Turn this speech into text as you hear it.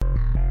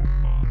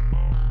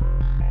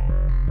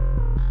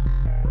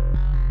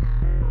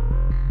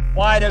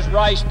Why does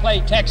Rice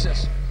play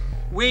Texas?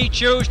 We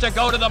choose to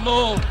go to the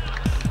moon.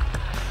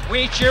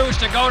 We choose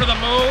to go to the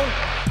moon.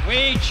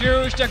 We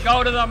choose to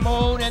go to the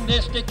moon in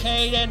this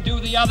decade and do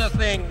the other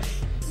things,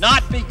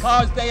 not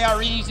because they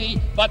are easy,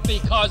 but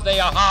because they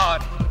are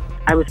hard.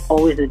 I was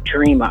always a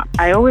dreamer.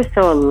 I always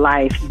saw a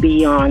life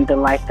beyond the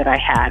life that I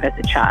had as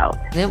a child.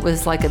 It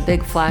was like a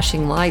big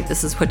flashing light.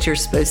 This is what you're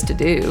supposed to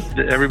do.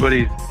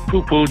 Everybody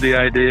poo-pooed the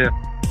idea.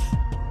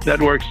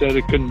 Network said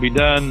it couldn't be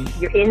done.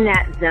 You're in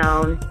that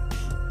zone,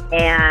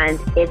 and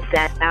it's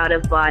that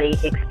out-of-body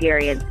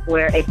experience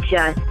where it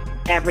just,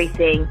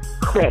 everything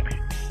clicks.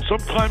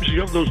 Sometimes you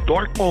have those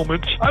dark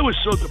moments. I was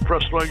so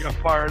depressed when I got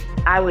fired.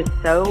 I was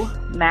so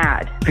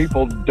mad.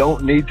 People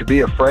don't need to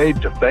be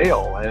afraid to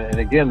fail. And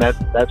again,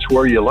 that's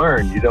where you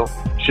learn. You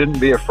shouldn't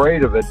be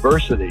afraid of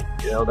adversity.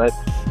 You know,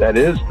 that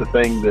is the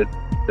thing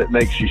that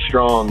makes you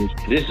strong.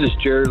 This is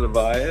Jerry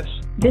Levias.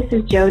 This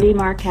is Jody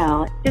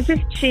Markel. This is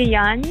Chi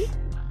Yan.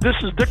 This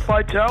is Dick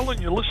Vitale,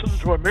 and you're listening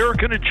to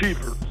American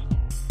Achievers.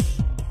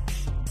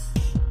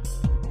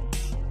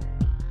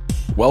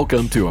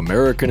 Welcome to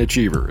American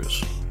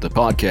Achievers, the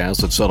podcast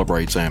that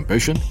celebrates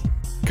ambition,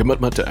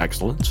 commitment to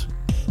excellence,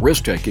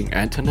 risk-taking,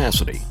 and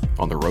tenacity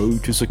on the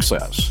road to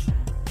success.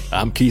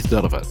 I'm Keith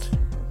Dedevitt.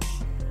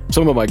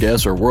 Some of my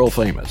guests are world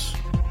famous.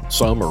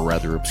 Some are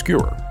rather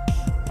obscure.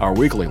 Our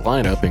weekly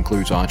lineup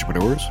includes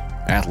entrepreneurs,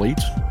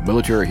 athletes,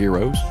 military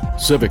heroes,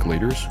 civic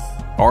leaders,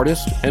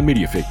 artists, and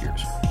media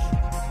figures.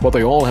 What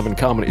they all have in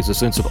common is a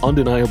sense of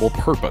undeniable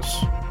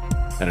purpose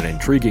and an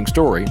intriguing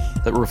story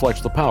that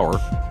reflects the power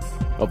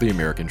of the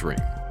American dream.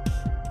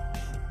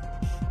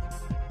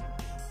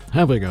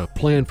 Having a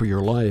plan for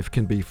your life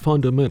can be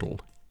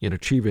fundamental in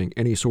achieving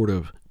any sort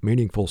of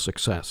meaningful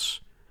success.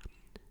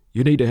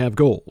 You need to have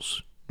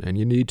goals, and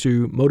you need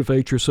to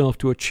motivate yourself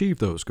to achieve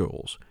those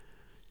goals.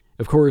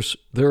 Of course,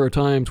 there are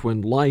times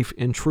when life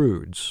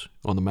intrudes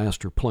on the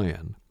master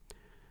plan.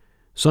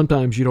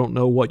 Sometimes you don't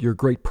know what your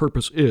great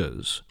purpose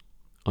is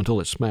until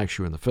it smacks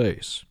you in the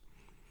face.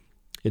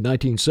 In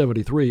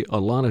 1973,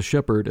 Alana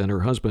Shepard and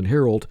her husband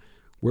Harold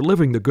were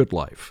living the good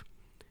life.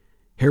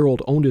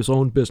 Harold owned his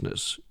own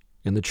business,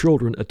 and the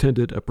children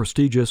attended a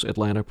prestigious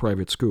Atlanta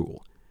private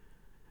school.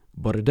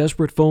 But a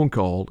desperate phone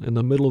call in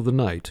the middle of the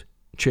night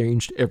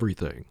changed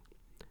everything.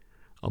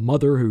 A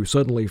mother who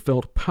suddenly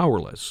felt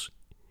powerless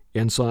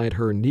inside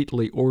her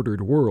neatly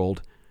ordered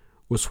world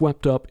was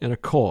swept up in a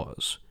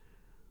cause,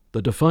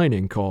 the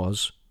defining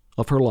cause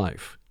of her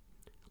life.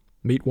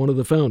 Meet one of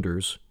the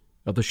founders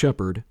of the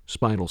Shepard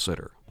Spinal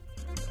Center.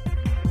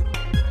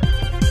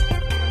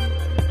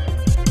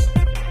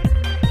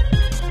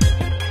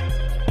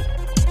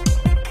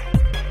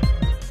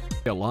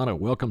 Alana,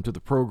 welcome to the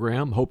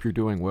program. Hope you're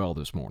doing well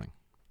this morning.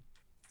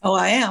 Oh,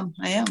 I am.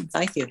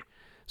 Thank you.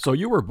 So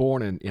you were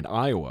born in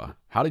Iowa.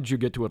 How did you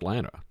get to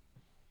Atlanta?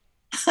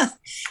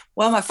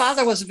 Well, my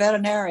father was a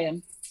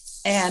veterinarian,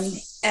 and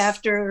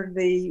after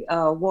the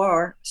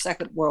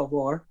Second World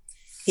War,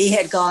 he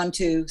had gone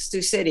to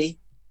Sioux City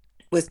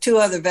with two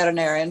other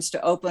veterinarians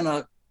to open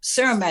a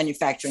serum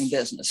manufacturing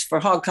business for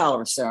hog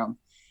cholera serum.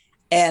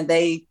 And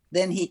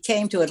then he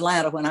came to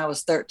Atlanta when I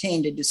was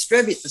 13 to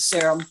distribute the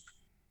serum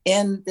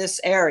in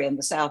this area in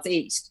the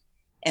Southeast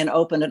and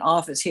opened an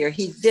office here.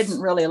 He didn't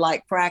really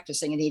like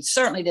practicing, and he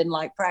certainly didn't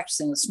like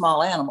practicing with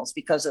small animals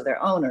because of their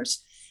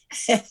owners.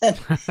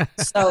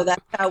 So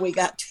that's how we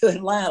got to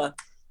Atlanta.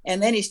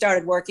 And then he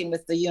started working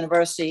with the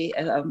university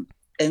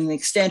in the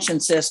extension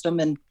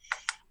system and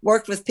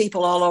worked with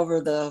people all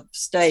over the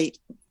state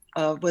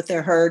with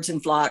their herds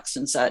and flocks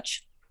and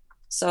such.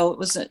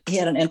 So he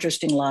had an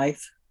interesting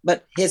life.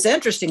 But his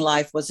interesting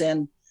life was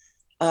in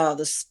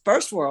the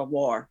First World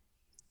War.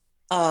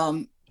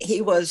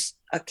 He was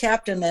a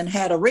captain and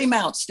had a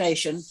remount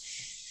station,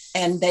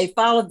 and they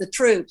followed the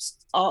troops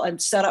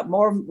and set up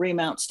more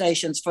remount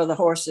stations for the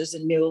horses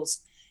and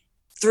mules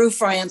through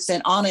France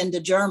and on into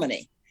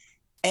Germany.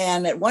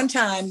 And at one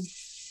time,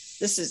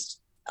 this is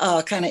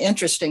kind of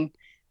interesting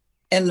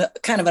and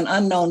kind of an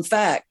unknown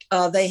fact,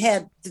 they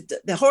had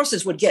the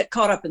horses would get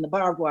caught up in the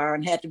barbed wire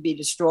and had to be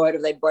destroyed,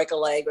 or they'd break a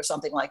leg or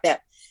something like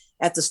that.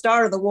 At the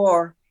start of the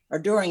war, or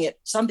during it,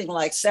 something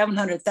like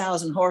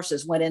 700,000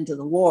 horses went into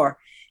the war.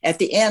 At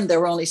the end, there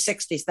were only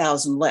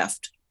 60,000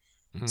 left.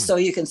 Mm-hmm. So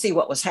you can see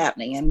what was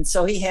happening. And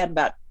so he had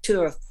about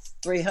 200 or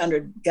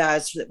 300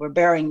 guys that were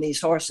burying these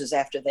horses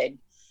after they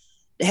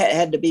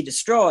had to be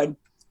destroyed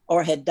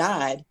or had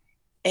died.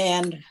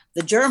 And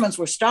the Germans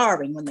were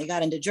starving when they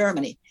got into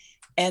Germany.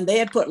 And they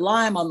had put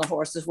lime on the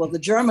horses. Well, the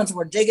Germans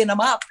were digging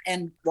them up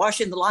and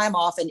washing the lime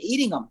off and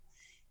eating them.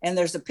 And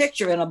there's a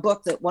picture in a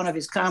book that one of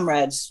his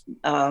comrades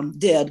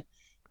did,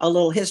 a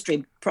little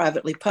history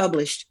privately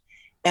published.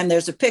 And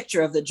there's a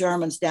picture of the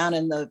Germans down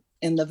in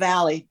the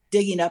valley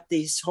digging up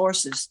these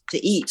horses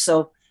to eat.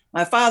 So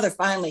my father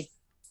finally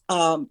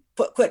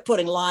quit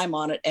putting lime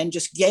on it and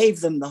just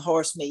gave them the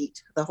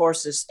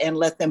horses, and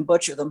let them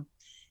butcher them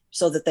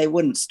so that they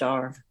wouldn't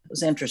starve. It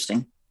was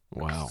interesting.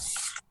 Wow.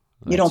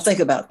 You don't think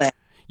about that.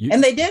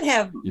 And they did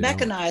have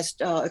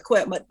mechanized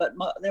equipment, but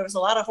there was a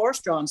lot of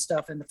horse-drawn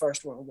stuff in the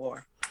First World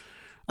War.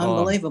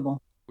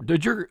 Unbelievable.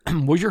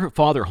 Was your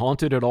father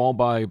haunted at all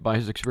by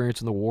his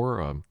experience in the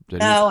war?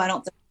 No, I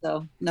don't think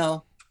so.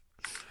 No,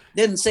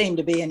 didn't seem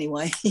to be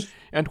anyway.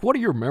 And what are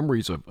your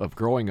memories of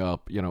growing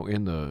up?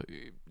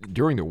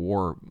 During the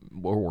war,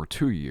 World War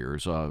II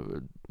years.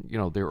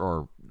 There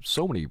are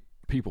so many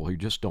people who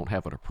just don't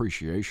have an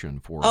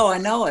appreciation for. Oh, I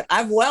know it.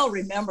 I well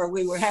remember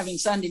we were having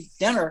Sunday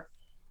dinner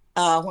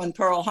when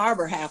Pearl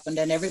Harbor happened,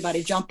 and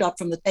everybody jumped up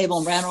from the table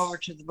and ran over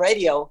to the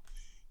radio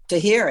to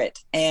hear it,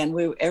 and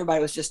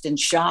everybody was just in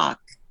shock.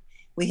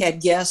 We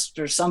had guests,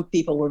 or some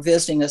people were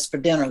visiting us for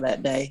dinner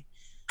that day,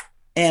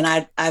 and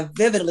I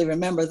vividly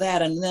remember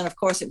that. And then, of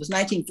course, it was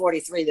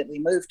 1943 that we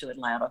moved to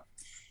Atlanta,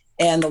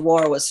 and the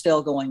war was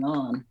still going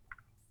on.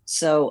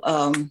 So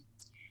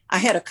I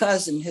had a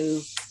cousin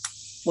who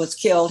was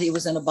killed. He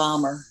was in a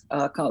bomber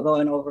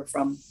going over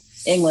from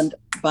England,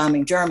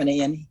 bombing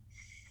Germany, and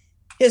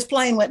his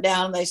plane went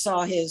down. They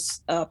saw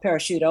his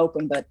parachute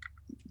open, but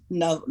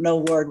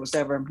no word was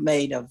ever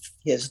made of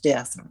his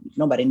death.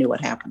 Nobody knew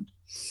what happened.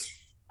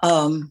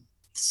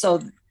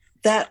 So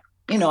that,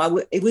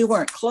 we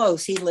weren't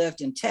close. He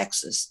lived in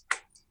Texas,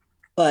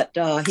 but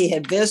he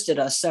had visited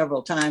us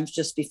several times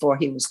just before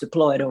he was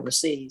deployed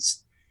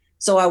overseas.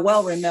 So I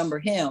well remember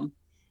him.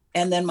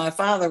 And then my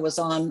father was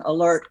on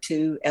alert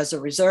as a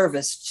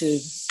reservist, to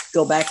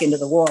go back into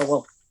the war.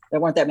 Well, there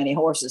weren't that many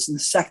horses in the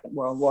Second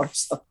World War,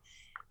 so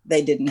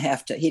he didn't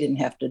have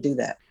to do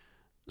that.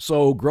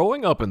 So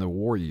growing up in the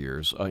war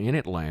years in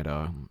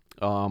Atlanta,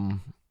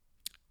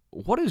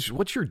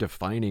 what's your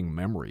defining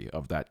memory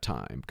of that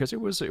time? Because it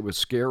was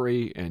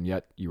scary, and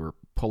yet you were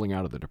pulling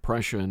out of the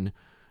Depression,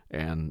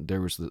 and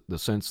there was the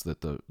sense that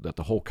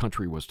the whole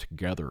country was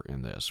together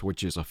in this,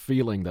 which is a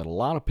feeling that a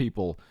lot of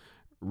people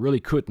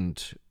really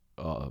couldn't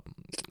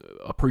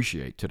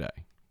appreciate today.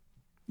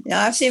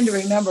 Yeah, I seem to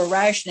remember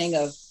rationing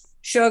of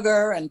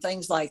sugar and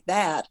things like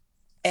that,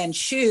 and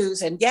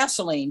shoes and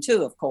gasoline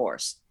too, of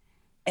course.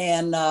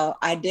 And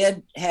I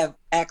did have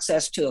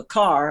access to a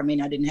car. I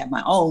mean, I didn't have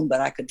my own, but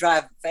I could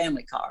drive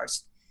family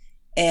cars.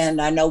 And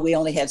I know we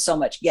only had so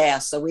much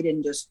gas, so we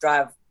didn't just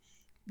drive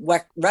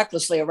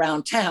recklessly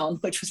around town,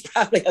 which was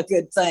probably a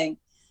good thing.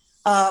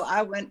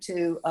 I went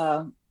to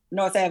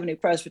North Avenue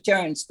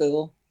Presbyterian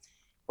School,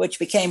 which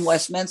became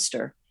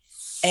Westminster,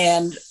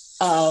 and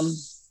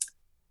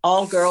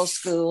all girls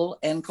school.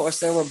 And of course,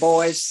 there were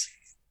boys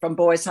from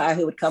Boys High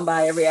who would come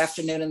by every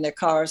afternoon in their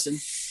cars, and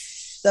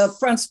the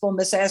principal,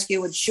 Miss Askew,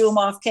 would shoo them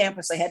off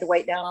campus. They had to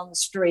wait down on the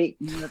street.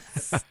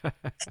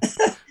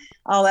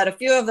 All that. A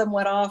few of them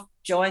went off,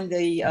 joined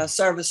the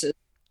services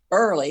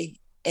early.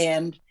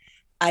 And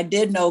I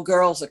did know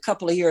girls a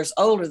couple of years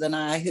older than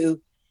I who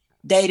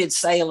dated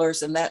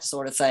sailors and that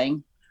sort of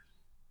thing.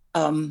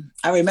 I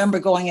remember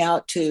going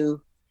out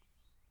to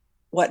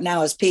what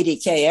now is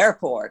PDK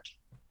Airport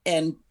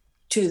and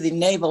to the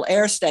Naval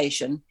Air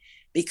Station,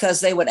 because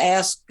they would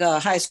ask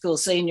high school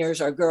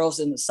seniors or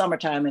girls in the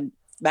summertime and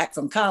back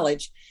from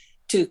college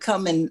to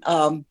come and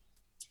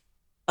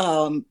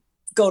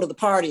go to the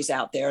parties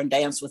out there and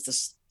dance with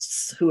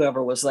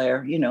whoever was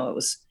there. It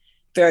was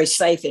a very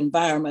safe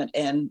environment,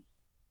 and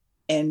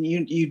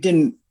you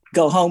didn't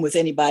go home with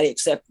anybody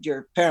except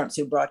your parents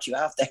who brought you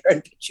out there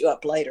and picked you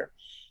up later.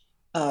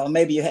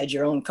 Maybe you had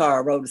your own car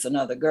or rode with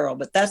another girl,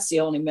 but that's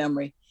the only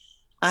memory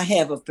I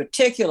have of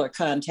particular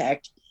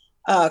contact.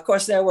 Of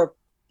course, there were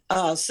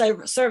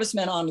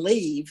servicemen on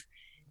leave,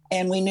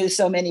 and we knew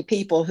so many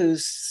people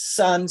whose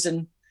sons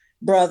and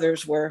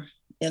brothers were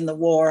in the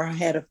war. I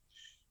had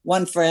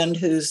one friend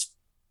whose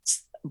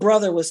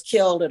brother was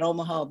killed at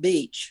Omaha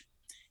Beach.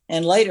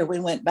 And later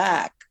we went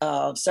back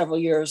several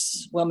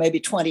years, well, maybe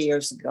 20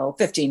 years ago,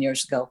 15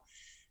 years ago.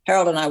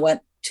 Harold and I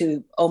went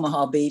to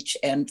Omaha Beach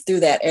and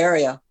through that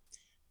area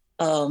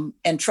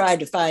and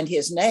tried to find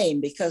his name,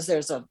 because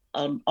there's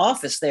an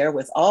office there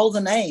with all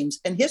the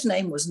names, and his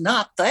name was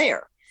not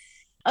there.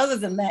 Other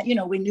than that,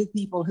 we knew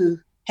people who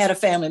had a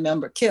family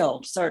member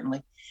killed,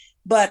 certainly.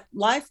 But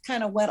life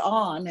kind of went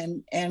on,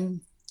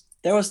 and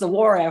there was the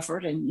war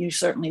effort, and you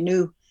certainly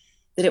knew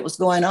that it was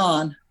going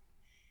on.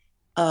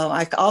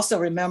 I also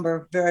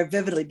remember very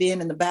vividly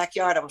being in the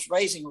backyard. I was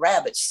raising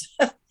rabbits,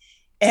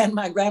 and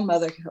my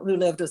grandmother, who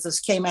lived with us,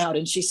 came out,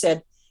 and she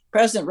said,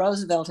 "President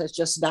Roosevelt has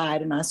just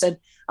died." And I said,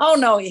 "Oh,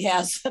 no, he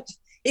hasn't."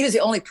 He was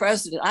the only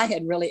president I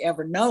had really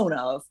ever known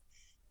of.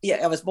 Yeah,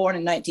 I was born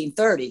in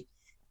 1930.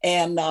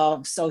 And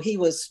so he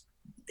was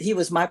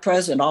my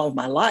president all of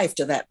my life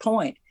to that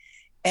point.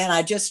 And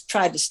I just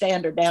tried to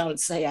stand her down and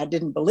say I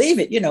didn't believe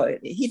it.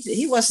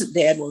 He wasn't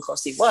dead. Well, of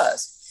course he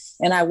was.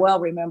 And I well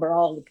remember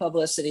all the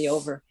publicity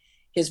over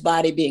his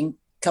body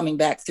coming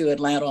back through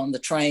Atlanta on the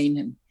train,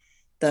 and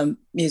the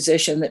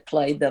musician that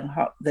played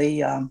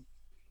the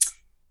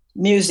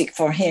music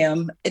for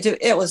him.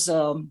 It was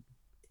an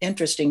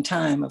interesting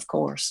time, of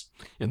course.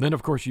 And then,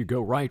 of course, you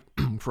go right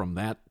from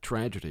that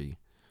tragedy,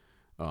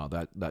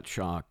 that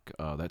shock,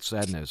 that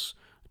sadness,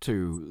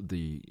 to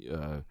the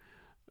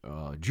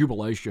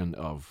jubilation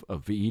of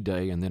VE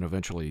Day, and then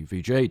eventually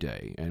VJ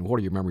Day. And what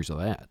are your memories of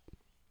that?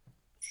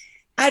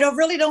 I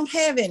really don't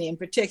have any in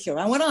particular.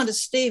 I went on to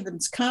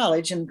Stevens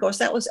College, and of course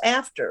that was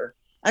after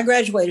I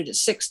graduated at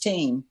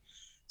 16.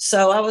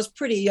 So I was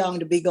pretty young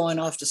to be going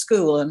off to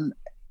school, and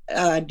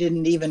I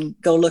didn't even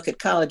go look at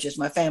colleges.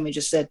 My family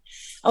just said,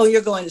 "Oh,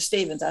 you're going to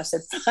Stevens." I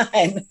said,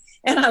 "Fine."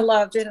 And I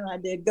loved it, and I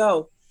did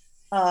go,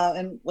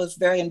 and was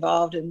very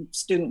involved in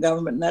student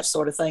government and that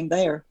sort of thing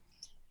there.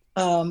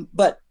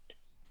 But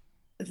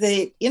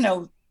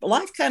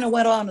life kind of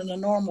went on in a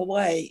normal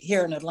way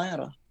here in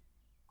Atlanta.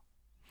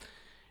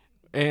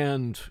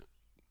 And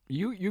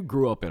you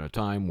grew up at a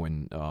time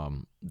when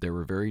there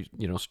were very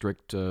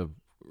strict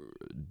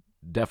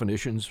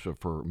definitions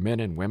for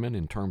men and women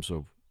in terms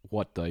of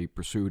what they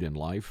pursued in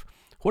life.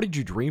 What did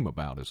you dream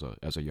about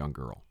as a young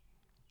girl?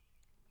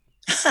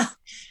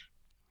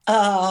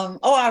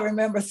 I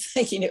remember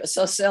thinking, it was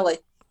so silly,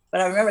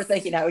 but I remember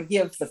thinking I would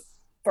give the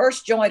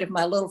first joint of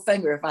my little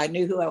finger if I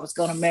knew who I was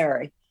going to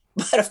marry.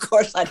 But of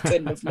course I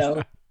couldn't have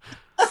known.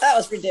 That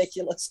was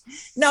ridiculous.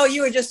 No,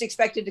 you were just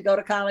expected to go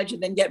to college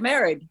and then get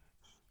married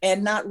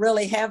and not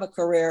really have a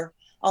career.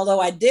 Although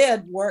I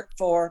did work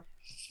for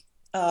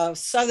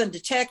Southern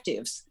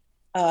Detectives,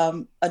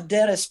 a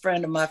dentist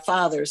friend of my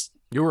father's.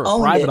 You were a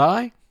private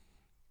eye?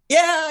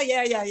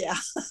 Yeah.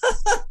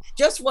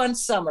 Just one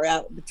summer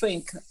out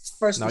between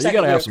first and second year. Now you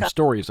got to have some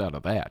stories out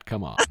of that.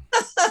 Come on.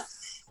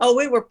 Oh,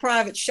 we were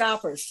private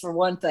shoppers for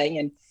one thing,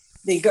 and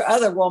the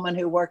other woman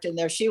who worked in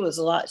there, she was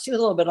a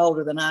little bit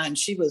older than I, and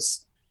she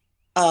was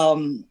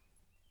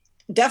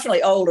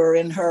definitely older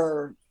in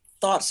her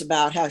thoughts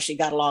about how she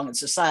got along in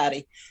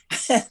society.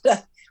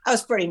 I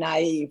was pretty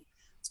naive.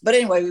 But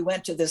anyway, we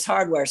went to this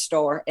hardware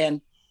store,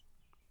 and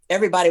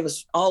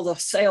all the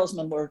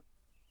salesmen were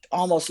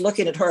almost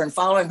looking at her and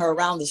following her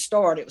around the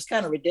store. And it was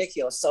kind of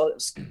ridiculous. So it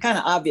was kind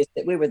of obvious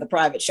that we were the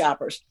private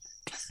shoppers.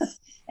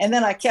 And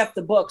then I kept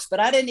the books, but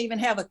I didn't even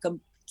have a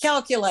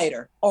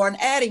calculator or an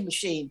adding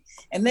machine.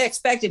 And they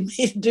expected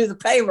me to do the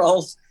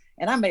payrolls,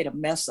 and I made a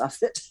mess of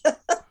it.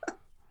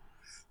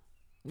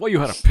 Well, you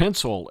had a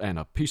pencil and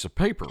a piece of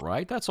paper,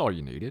 right? That's all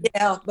you needed.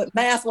 Yeah, but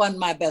math wasn't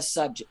my best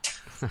subject.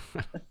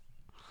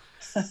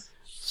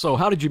 So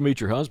how did you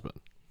meet your husband?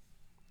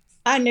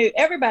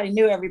 Everybody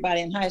knew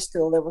everybody in high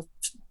school. There were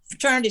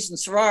fraternities and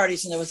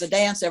sororities, and there was a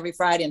dance every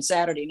Friday and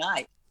Saturday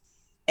night.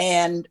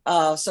 And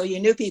so you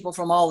knew people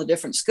from all the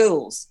different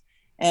schools.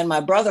 And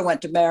my brother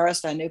went to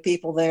Marist. I knew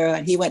people there,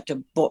 and he went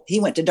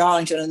to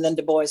Darlington and then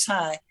Du Bois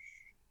High.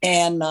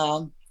 And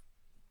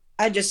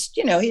he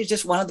was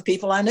just one of the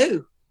people I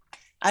knew.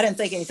 I didn't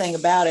think anything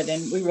about it,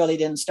 and we really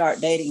didn't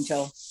start dating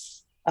till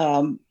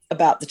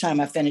about the time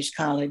I finished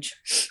college.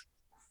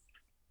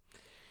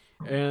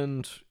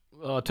 And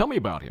tell me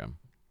about him.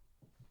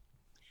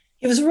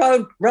 He was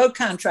a road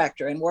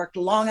contractor and worked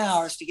long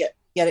hours to get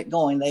it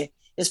going.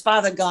 His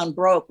father had gone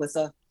broke with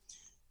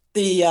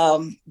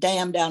the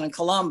dam down in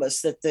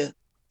Columbus that the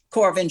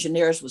Corps of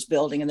Engineers was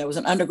building, and there was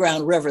an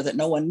underground river that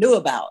no one knew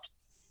about.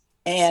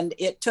 And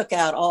it took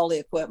out all the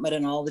equipment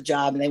and all the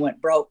job, and they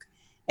went broke.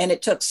 And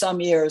it took some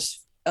years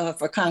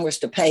for Congress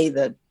to pay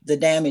the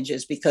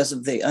damages because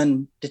of the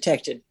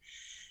undetected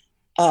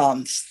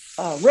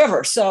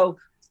river. So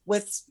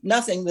with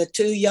nothing, the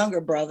two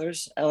younger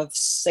brothers of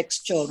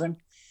 6 children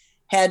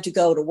had to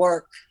go to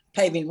work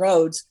paving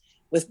roads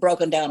with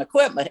broken down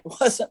equipment. It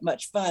wasn't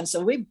much fun.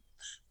 So we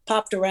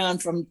popped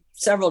around from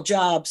several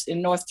jobs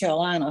in North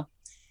Carolina.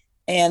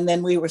 And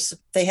then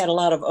they had a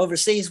lot of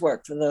overseas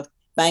work for the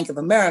Bank of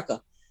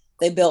America.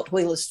 They built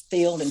Wheelers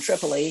Field in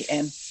Tripoli.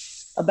 And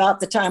about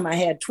the time I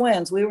had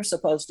twins, we were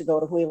supposed to go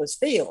to Wheelers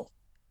Field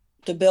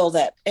to build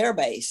that air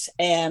base.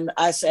 And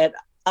I said,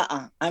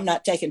 I'm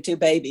not taking 2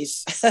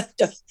 babies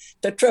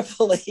to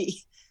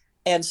Tripoli.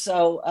 And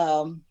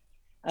so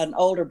an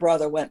older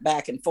brother went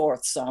back and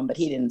forth some, but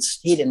he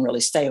didn't really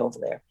stay over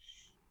there.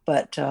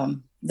 But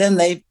then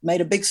they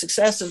made a big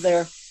success of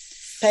their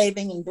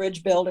paving and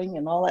bridge building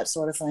and all that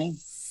sort of thing.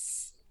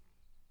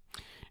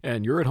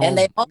 And you're at home. And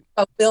they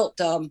also built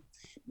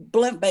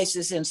blimp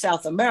bases in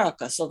South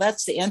America. So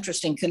that's the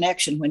interesting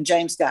connection. When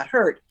James got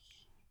hurt,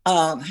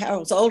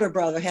 Harold's older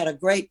brother had a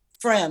great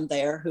friend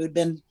there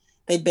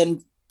they'd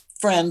been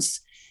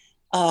friends.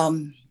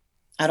 I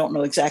don't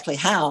know exactly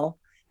how,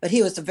 but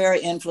he was a very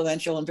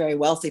influential and very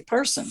wealthy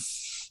person.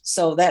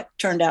 So that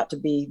turned out to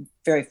be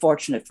very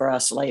fortunate for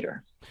us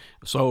later.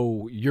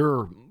 So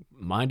you're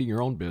minding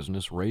your own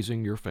business,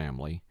 raising your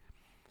family,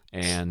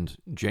 and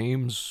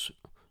James,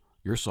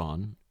 your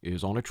son,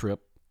 is on a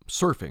trip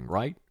surfing,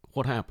 right?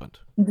 What happened?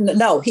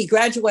 No, he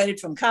graduated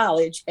from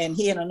college, and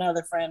he and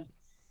another friend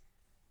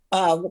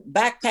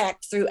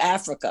backpacked through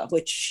Africa,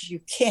 which you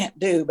can't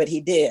do, but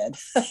he did.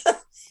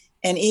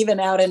 And even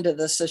out into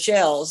the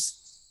Seychelles,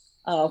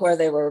 where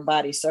they were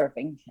body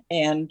surfing,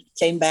 and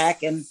came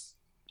back and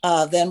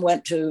then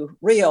went to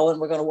Rio, and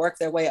were going to work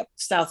their way up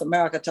South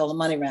America till the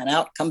money ran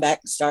out, come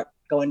back and start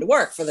going to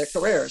work for their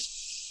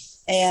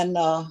careers. And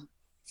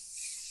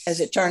as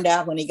it turned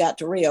out, when he got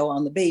to Rio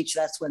on the beach,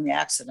 that's when the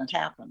accident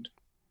happened.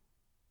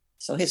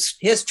 So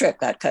his trip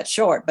got cut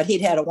short, but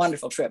he'd had a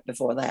wonderful trip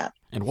before that.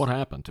 And what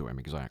happened to him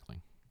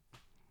exactly?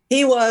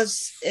 He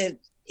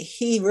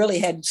really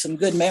had some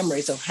good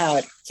memories of how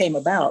it came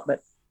about,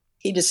 but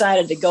he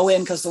decided to go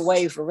in because the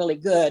waves were really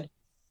good.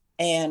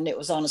 And it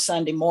was on a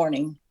Sunday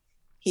morning.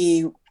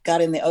 He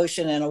got in the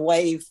ocean and a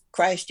wave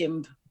crashed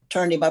him,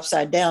 turned him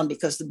upside down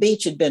because the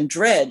beach had been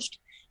dredged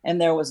and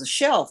there was a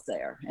shelf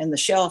there and the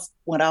shelf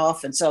went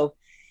off. And so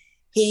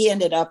he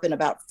ended up in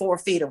about 4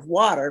 feet of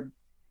water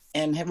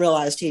and had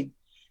realized he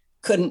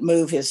couldn't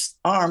move his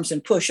arms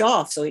and push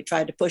off. So he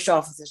tried to push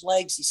off with his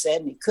legs, he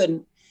said, and he couldn't.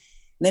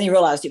 And then he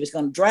realized he was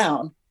going to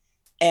drown.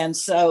 And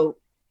so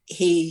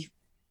he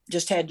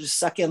just had to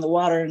suck in the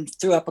water and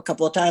threw up a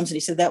couple of times. And he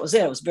said that was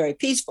it. It was very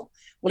peaceful.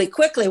 Well, he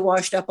quickly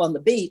washed up on the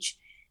beach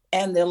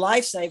and the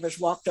lifesavers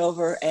walked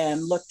over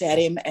and looked at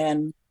him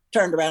and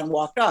turned around and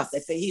walked off. They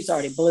figured he's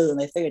already blue and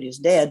they figured he's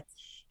dead.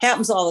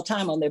 Happens all the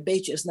time on their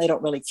beaches and they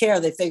don't really care.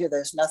 They figure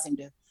there's nothing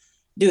to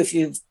do if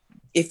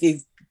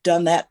you've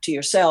done that to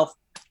yourself.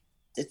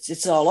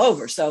 It's all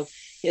over. So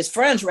his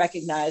friends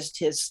recognized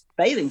his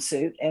bathing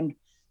suit and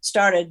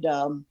started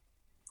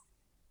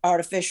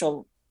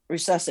artificial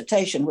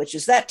resuscitation, which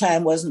is that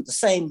time wasn't the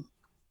same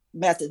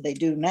method they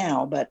do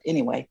now. But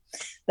anyway,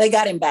 they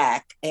got him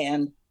back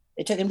and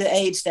they took him to the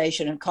aid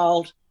station and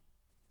called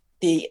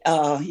the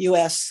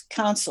U.S.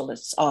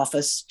 consulate's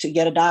office to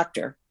get a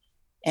doctor,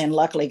 and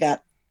luckily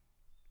got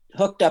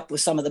hooked up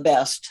with some of the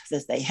best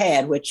that they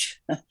had, which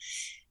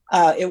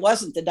it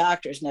wasn't the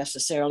doctors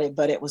necessarily,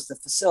 but it was the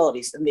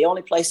facilities. And the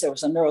only place there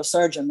was a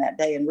neurosurgeon that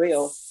day in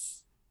Rio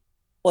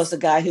was the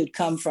guy who'd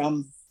come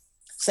from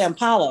Sao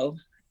Paulo,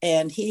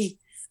 and he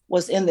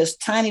was in this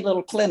tiny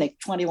little clinic,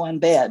 21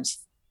 beds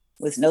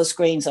with no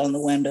screens on the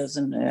windows.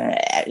 And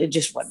it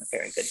just wasn't a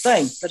very good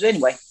thing. But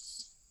anyway,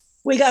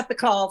 we got the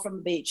call from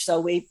the beach. So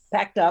we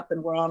packed up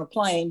and were on a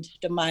plane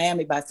to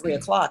Miami by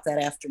 3:00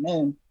 that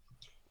afternoon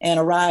and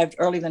arrived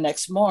early the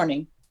next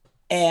morning.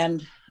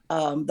 And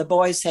the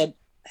boys had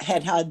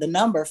had the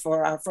number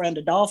for our friend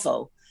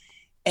Adolfo.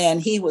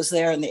 And he was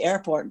there in the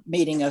airport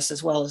meeting us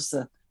as well as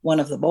one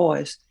of the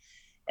boys.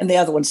 And the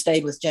other one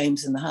stayed with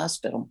James in the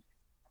hospital.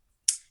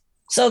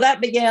 So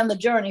that began the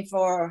journey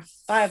for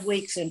 5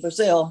 weeks in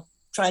Brazil,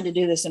 trying to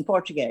do this in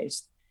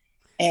Portuguese.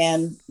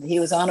 And he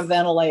was on a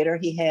ventilator.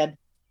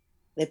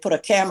 They put a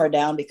camera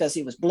down because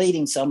he was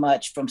bleeding so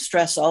much from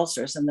stress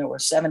ulcers, and there were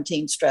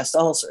 17 stress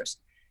ulcers.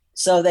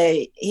 So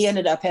he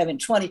ended up having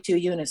 22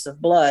 units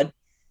of blood,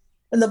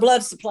 and the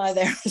blood supply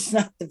there is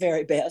not the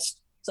very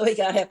best. So he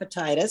got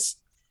hepatitis,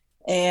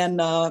 and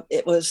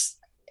it was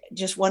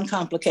just one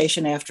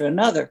complication after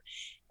another.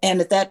 And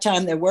at that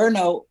time, there were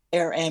no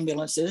air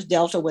ambulances.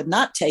 Delta would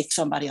not take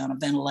somebody on a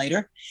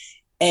ventilator.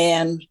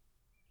 And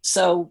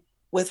so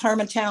with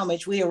Herman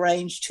Talmadge, we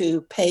arranged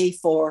to pay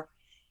for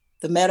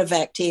the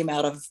medevac team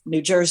out of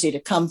New Jersey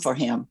to come for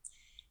him.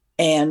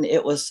 And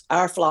it was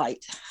our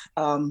flight.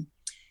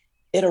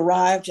 It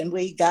arrived and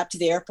we got to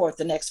the airport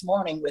the next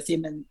morning with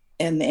him,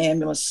 and the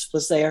ambulance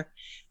was there.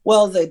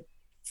 Well, the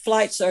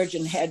flight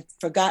surgeon had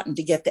forgotten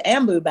to get the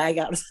ambu bag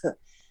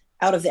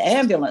out of the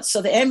ambulance. So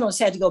the ambulance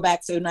had to go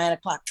back through 9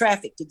 o'clock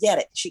traffic to get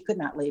it. She could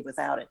not leave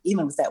without it,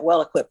 even with that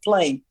well-equipped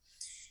plane.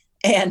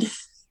 And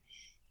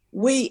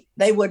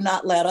they would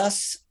not let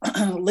us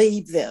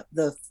leave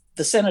the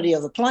vicinity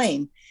of the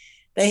plane.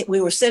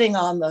 We were sitting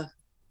on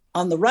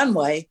the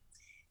runway,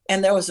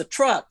 and there was a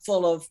truck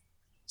full of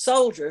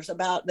soldiers.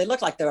 They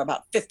looked like they were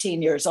about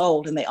 15 years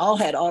old, and they all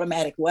had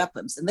automatic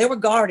weapons, and they were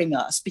guarding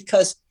us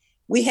because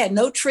we had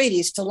no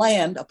treaties to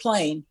land a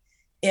plane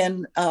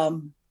in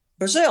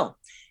Brazil.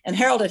 And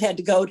Harold had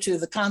to go to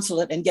the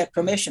consulate and get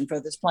permission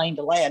for this plane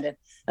to land. And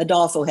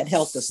Adolfo had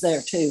helped us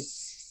there too.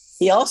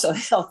 He also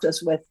helped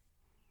us with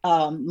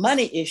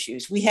money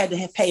issues. We had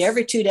to pay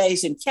every 2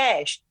 days in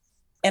cash.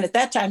 And at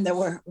that time,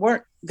 there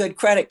weren't good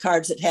credit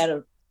cards that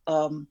had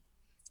an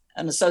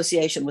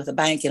association with a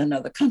bank in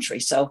another country.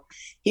 So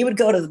he would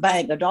go to the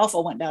bank.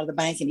 Adolfo went down to the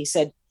bank and he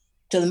said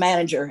to the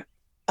manager,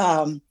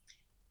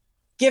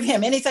 give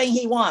him anything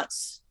he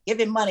wants. Give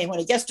him money. When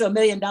he gets to $1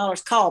 million,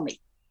 call me.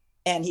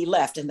 And he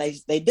left, and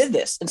they did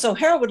this. And so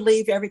Harold would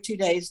leave every 2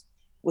 days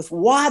with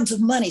wads of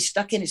money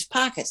stuck in his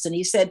pockets. And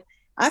he said,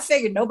 I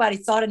figured nobody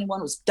thought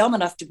anyone was dumb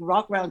enough to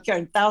walk around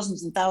carrying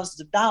thousands and thousands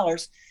of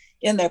dollars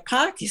in their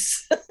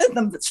pockets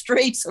in the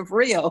streets of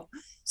Rio.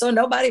 So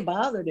nobody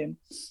bothered him.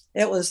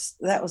 That was,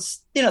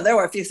 there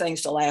were a few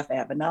things to laugh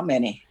at, but not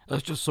many.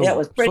 That's just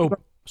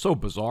so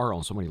bizarre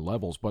on so many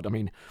levels. But I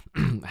mean,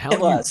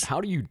 how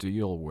do you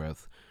deal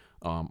with,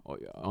 on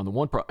the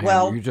one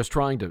hand, you're just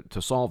trying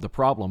to solve the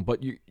problem,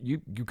 but you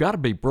got to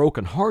be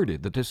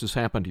brokenhearted that this has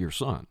happened to your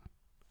son.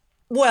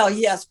 Well,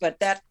 yes, but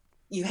that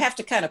you have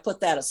to kind of put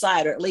that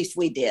aside, or at least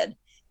we did.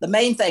 The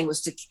main thing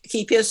was to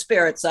keep his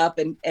spirits up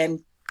and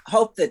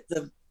hope that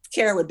the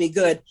care would be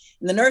good.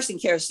 And the nursing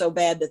care is so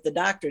bad that the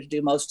doctors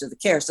do most of the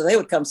care. So they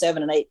would come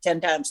 7 and 8,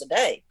 10 times a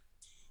day.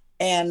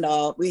 And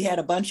we had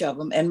a bunch of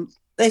them, and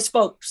they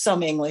spoke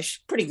some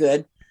English, pretty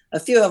good. A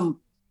few of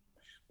them,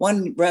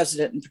 one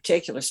resident in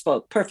particular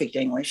spoke perfect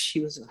English.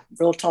 He was a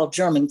real tall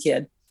German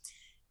kid.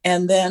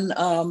 And then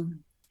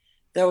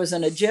there was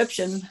an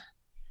Egyptian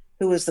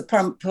who was the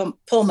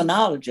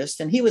pulmonologist,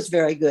 and he was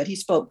very good. He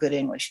spoke good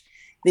English.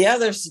 The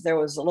others, there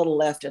was a little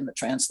left in the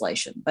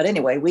translation. But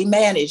anyway, we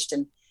managed,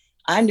 and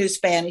I knew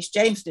Spanish.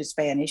 James knew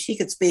Spanish. He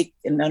could speak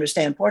and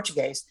understand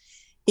Portuguese.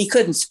 He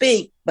couldn't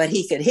speak, but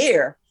he could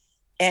hear.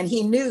 And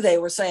he knew they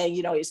were saying,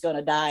 he's going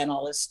to die and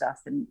all this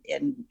stuff. And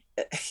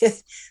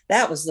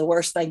that was the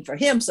worst thing for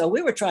him. So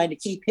we were trying to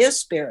keep his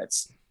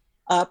spirits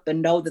up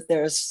and know that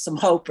there's some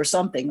hope or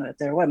something, but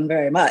there wasn't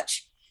very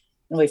much.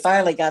 And we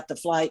finally got the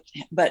flight,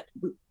 but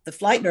the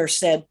flight nurse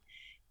said,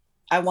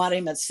 I want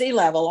him at sea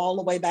level all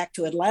the way back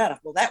to Atlanta.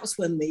 Well, that was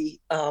when the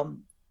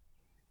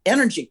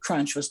energy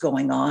crunch was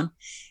going on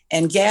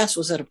and gas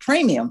was at a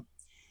premium.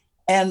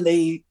 And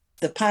the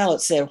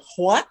pilot said,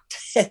 what?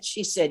 And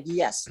she said,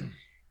 yes.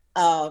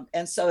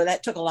 And so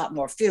that took a lot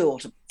more fuel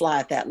to fly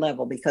at that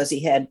level because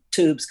he had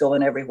tubes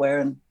going everywhere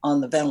and on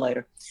the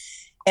ventilator.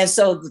 And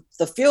so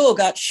the fuel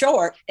got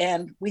short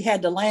and we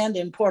had to land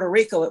in Puerto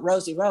Rico at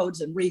Rosie Roads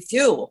and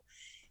refuel.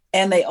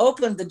 And they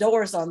opened the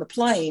doors on the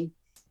plane.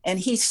 And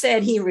he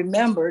said he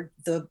remembered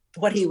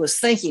what he was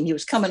thinking. He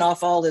was coming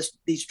off all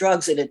these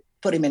drugs that had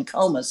put him in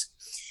comas.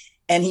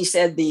 And he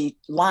said the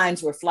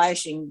lines were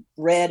flashing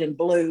red and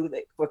blue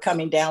that were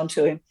coming down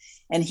to him.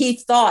 And he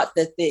thought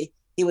that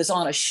he was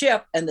on a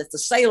ship and that the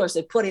sailors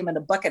had put him in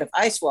a bucket of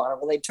ice water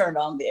while they turned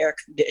on the air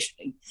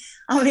conditioning.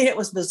 I mean, it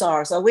was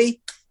bizarre. So we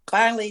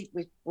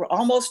were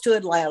almost to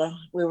Atlanta.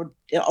 We were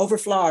over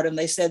Florida, and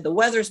they said, the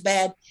weather's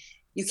bad.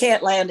 You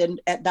can't land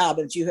at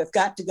Dobbins. You have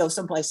got to go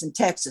someplace in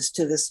Texas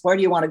to this. Where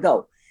do you want to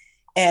go?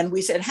 And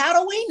we said, how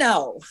do we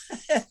know?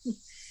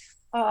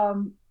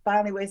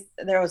 Finally,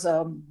 there was,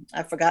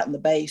 I've forgotten the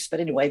base, but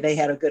anyway, they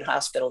had a good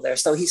hospital there.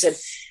 So he said,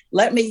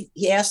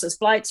 he asked this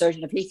flight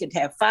surgeon if he could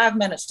have 5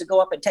 minutes to go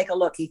up and take a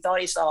look. He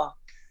thought he saw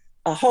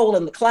a hole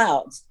in the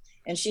clouds.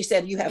 And she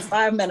said, you have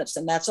 5 minutes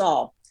and that's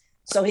all.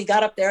 So he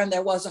got up there and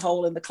there was a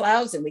hole in the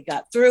clouds and we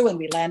got through and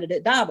we landed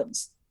at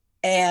Dobbins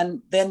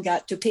and then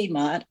got to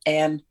Piedmont,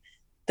 and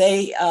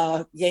they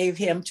gave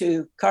him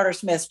to Carter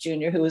Smith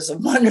Jr., who was a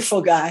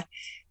wonderful guy.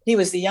 He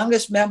was the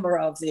youngest member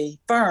of the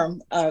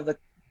firm, of the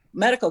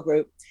medical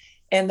group.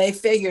 And they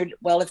figured,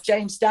 well, if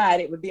James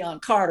died, it would be on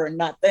Carter and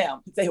not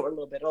them. They were a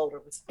little bit older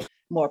with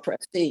more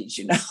prestige,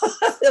 It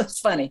was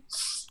funny.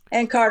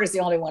 And Carter's the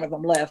only one of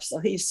them left, so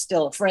he's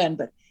still a friend.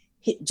 But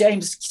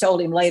James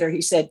told him later,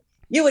 he said,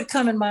 you would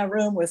come in my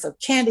room with a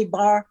candy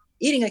bar,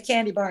 eating a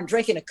candy bar and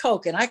drinking a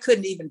Coke, and I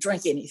couldn't even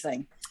drink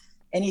anything.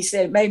 And he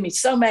said, it made me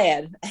so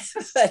mad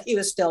that he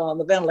was still on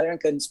the ventilator and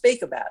couldn't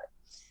speak about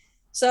it.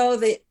 So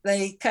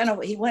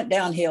he went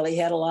downhill. He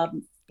had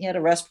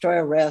a respiratory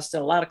arrest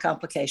and a lot of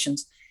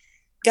complications.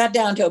 Got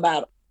down to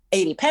about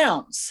 80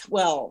 pounds.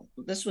 Well,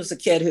 this was a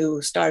kid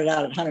who started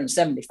out at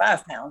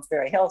 175 pounds,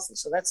 very healthy.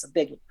 So that's a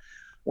big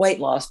weight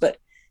loss. But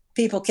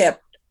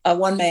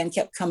one man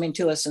kept coming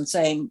to us and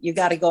saying, you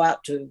got to go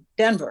out to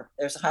Denver.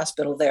 There's a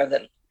hospital there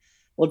that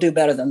will do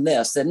better than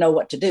this. They know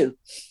what to do.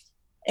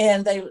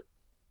 And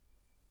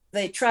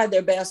they tried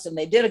their best and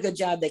they did a good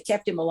job. They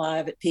kept him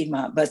alive at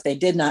Piedmont, but they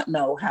did not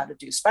know how to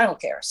do spinal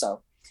care.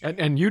 So,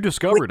 and you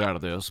discovered out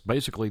of this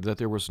basically that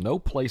there was no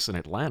place in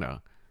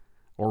Atlanta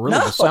or really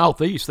the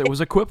Southeast that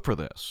was equipped for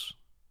this.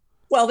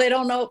 Well, they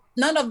don't know.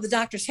 None of the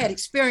doctors had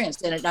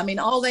experience in it. I mean,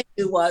 all they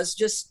knew was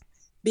just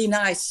be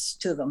nice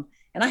to them.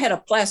 And I had a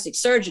plastic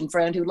surgeon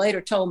friend who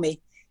later told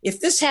me, if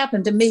this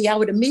happened to me, I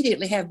would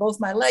immediately have both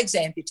my legs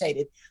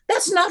amputated.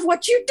 That's not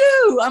what you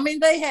do. I mean,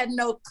 they had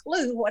no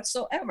clue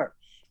whatsoever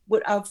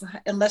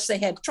unless they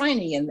had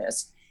training in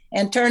this.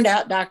 And turned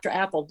out Dr.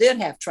 Apple did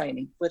have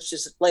training, which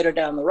is later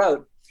down the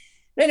road.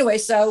 But anyway,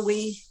 so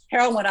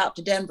Harold went out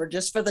to Denver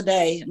just for the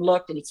day and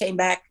looked, and he came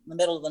back in the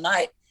middle of the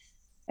night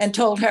and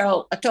told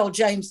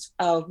James,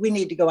 we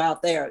need to go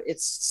out there.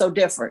 It's so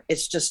different.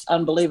 It's just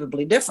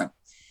unbelievably different.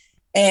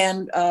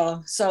 And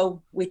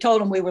so we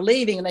told them we were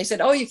leaving, and they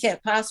said, oh, you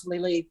can't possibly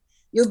leave.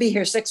 You'll be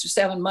here 6 or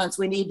 7 months.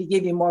 We need to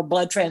give you more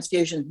blood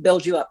transfusions,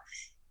 build you up.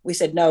 We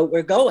said, no,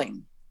 we're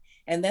going.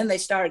 And then they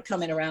started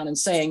coming around and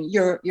saying,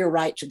 you're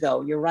right to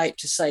go. You're right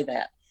to say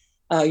that.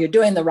 You're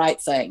doing the right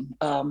thing.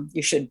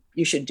 You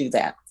should do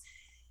that.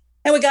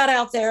 And we got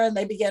out there and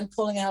they began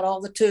pulling out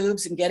all the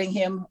tubes and getting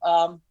him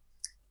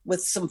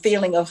with some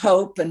feeling of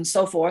hope and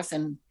so forth,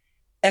 and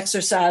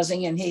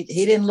exercising. And he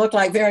didn't look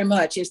like very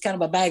much. He was kind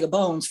of a bag of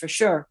bones for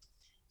sure.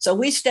 So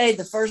we stayed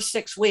the first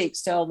 6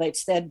 weeks till they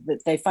said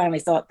that they finally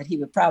thought that he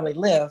would probably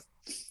live.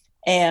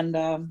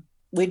 And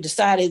we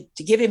decided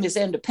to give him his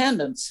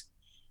independence.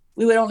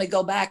 We would only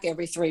go back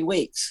every 3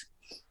 weeks.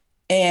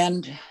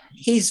 And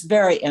he's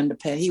very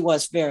independent. He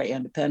was very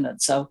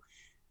independent. So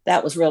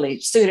that was really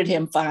suited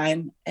him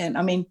fine. And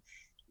I mean,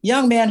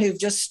 young men who've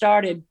just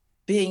started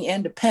being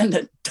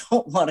independent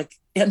don't want to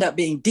end up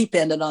being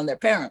dependent on their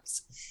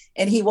parents.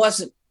 And he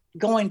wasn't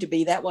going to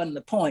be. That wasn't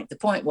the point. The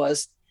point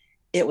was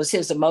it was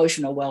his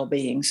emotional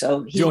well-being.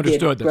 So he You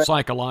understood that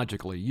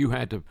psychologically you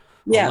had to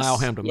allow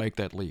him to make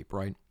that leap,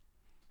 right?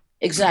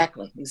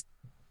 Exactly.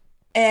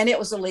 And it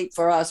was a leap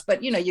for us.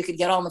 But, you could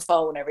get on the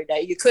phone every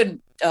day. You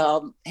couldn't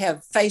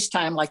have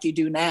FaceTime like you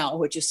do now,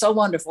 which is so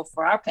wonderful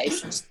for our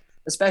patients,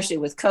 especially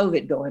with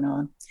COVID going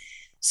on.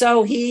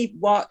 So he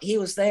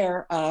was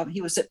there.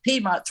 He was at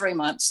Piedmont 3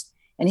 months,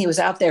 and he was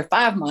out there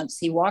 5 months.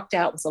 He walked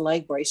out with a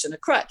leg brace and a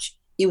crutch.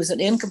 He was an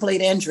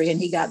incomplete injury, and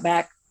he got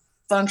back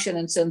function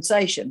and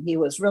sensation. He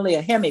was really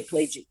a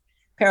hemiplegic,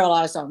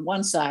 paralyzed on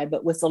one side,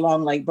 but with the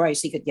long leg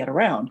brace, he could get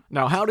around.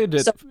 Now, how did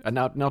it?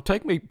 Now,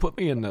 put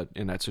me in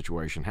that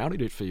situation. How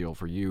did it feel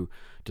for you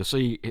to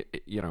see,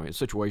 a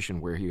situation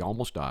where he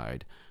almost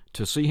died,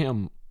 to see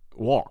him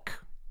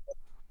walk?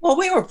 Well,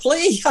 we were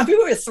pleased. I mean,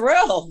 we were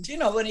thrilled,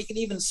 when he could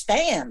even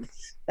stand.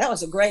 That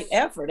was a great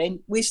effort. And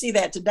we see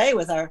that today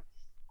with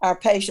our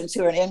patients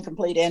who are in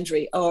incomplete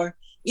injury, or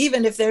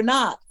even if they're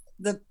not,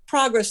 the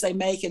progress they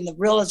make and the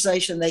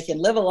realization they can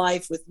live a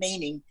life with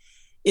meaning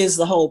is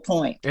the whole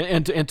point.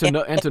 And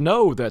to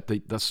know that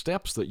the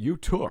steps that you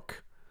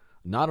took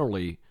not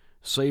only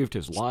saved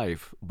his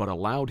life, but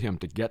allowed him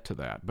to get to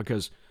that,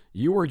 because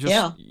you were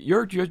just,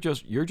 you're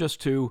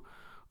just two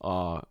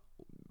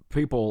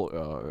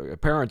people,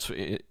 parents,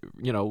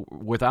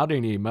 without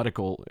any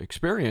medical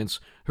experience,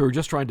 who are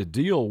just trying to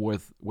deal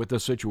with the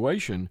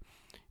situation.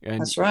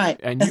 And, that's right.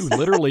 And you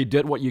literally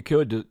did what you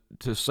could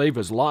to save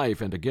his life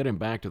and to get him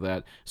back to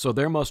that. So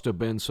there must have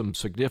been some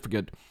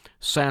significant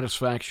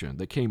satisfaction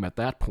that came at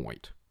that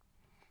point.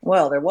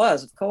 Well, there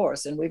was, of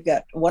course. And we've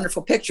got a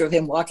wonderful picture of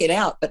him walking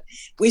out. But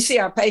we see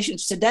our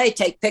patients today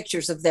take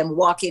pictures of them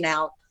walking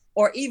out,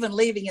 or even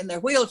leaving in their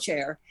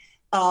wheelchair,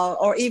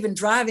 or even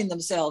driving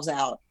themselves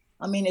out.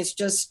 I mean, it's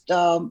just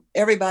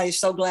everybody's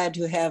so glad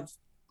to have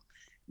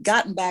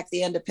gotten back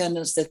the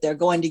independence that they're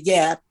going to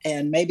get,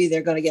 and maybe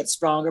they're going to get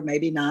stronger,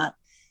 maybe not.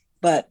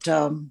 But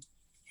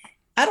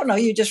I don't know,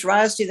 you just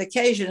rise to the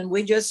occasion, and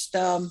we just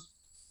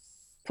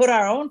put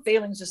our own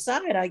feelings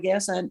aside, I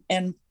guess. And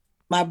one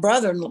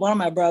of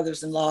my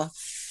brothers-in-law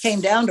came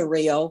down to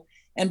Rio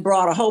and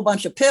brought a whole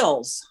bunch of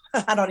pills.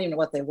 I don't even know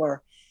what they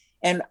were.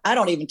 And I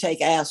don't even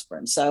take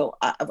aspirin. So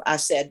I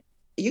said,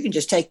 you can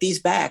just take these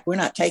back. We're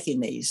not taking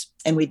these.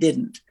 And we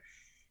didn't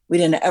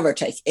ever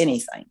take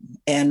anything.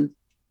 And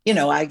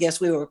I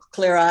guess we were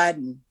clear-eyed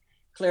and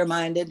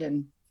clear-minded,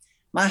 and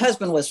my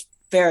husband was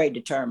very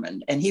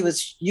determined, and he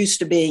was used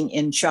to being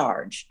in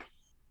charge.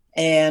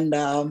 And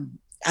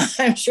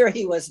I'm sure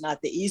he was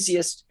not the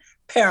easiest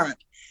parent,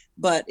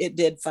 but it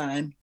did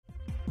fine.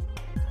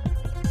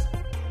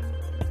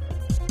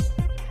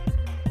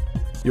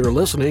 You're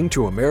listening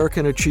to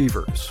American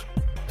Achievers.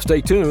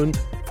 Stay tuned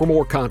for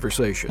more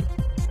conversation.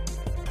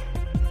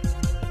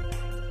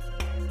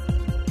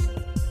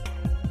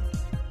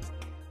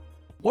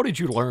 What did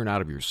you learn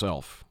out of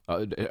yourself?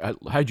 How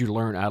did you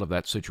learn out of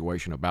that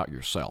situation about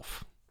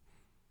yourself?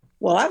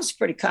 Well, I was a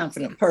pretty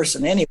confident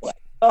person anyway.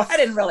 So I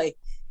didn't really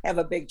have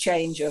a big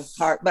change of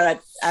heart,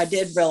 but I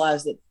did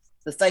realize that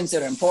the things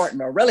that are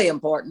important are really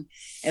important,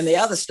 and the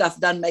other stuff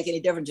doesn't make any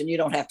difference, and you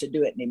don't have to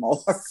do it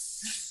anymore.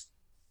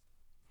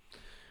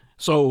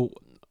 So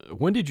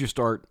when did you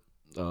start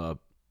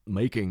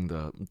making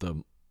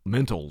the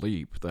mental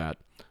leap that,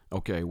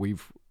 okay,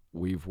 we've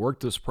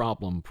worked this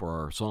problem for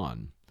our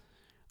son,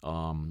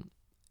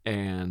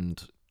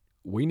 and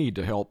we need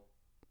to help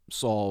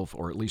solve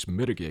or at least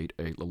mitigate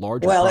a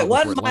larger problem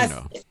for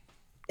Atlanta?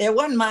 It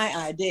wasn't my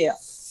idea.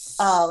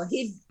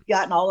 He'd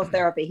gotten all the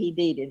therapy he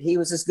needed. He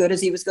was as good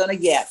as he was going to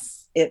get.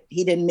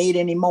 He didn't need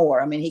any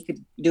more. I mean, he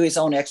could do his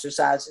own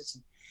exercises.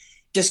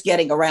 Just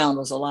getting around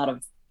was a lot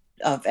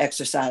of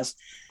exercise.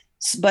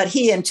 But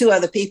he and two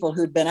other people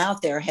who'd been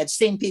out there had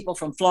seen people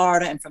from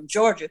Florida and from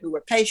Georgia who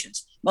were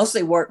patients,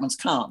 mostly workman's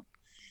comp.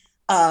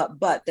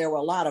 But there were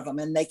a lot of them,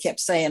 and they kept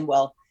saying,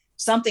 well,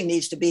 something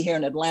needs to be here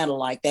in Atlanta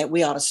like that.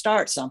 We ought to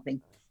start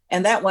something.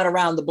 And that went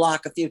around the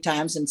block a few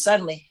times, and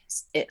suddenly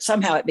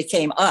somehow it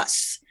became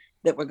us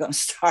that were going to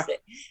start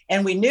it.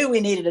 And we knew we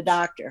needed a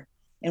doctor.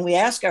 And we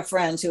asked our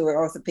friends who were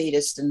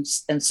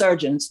orthopedists and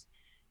surgeons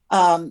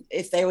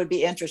if they would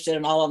be interested,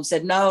 and all of them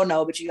said,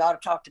 no, but you ought to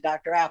talk to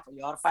Dr. Apple.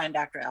 You ought to find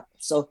Dr. Apple.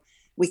 So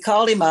we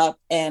called him up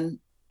and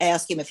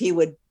asked him if he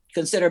would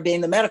consider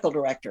being the medical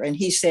director. And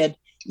he said,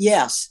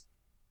 yes,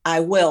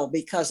 I will,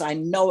 because I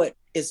know it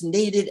is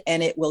needed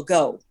and it will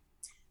go.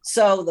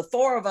 So the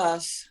four of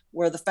us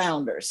were the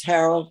founders: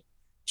 Harold,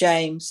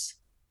 James,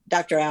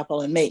 Dr.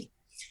 Apple, and me.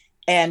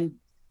 And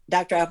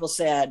Dr. Apple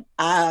said,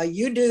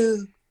 you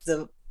do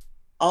the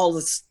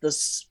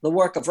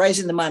work of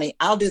raising the money.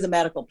 I'll do the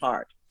medical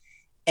part.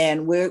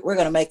 And we're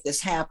going to make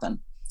this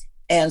happen.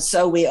 And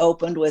so we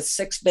opened with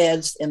 6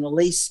 beds in the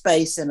leased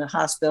space in a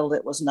hospital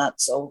that was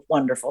not so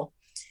wonderful,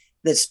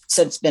 that's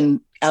since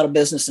been out of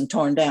business and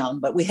torn down,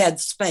 but we had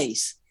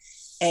space.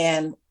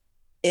 And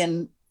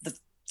in the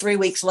 3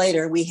 weeks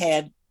later, we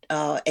had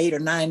 8 or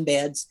 9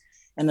 beds.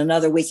 And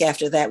another week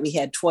after that, we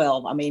had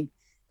 12. I mean,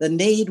 the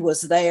need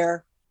was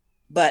there,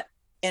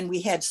 and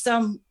we had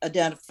some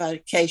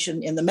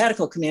identification in the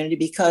medical community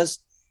because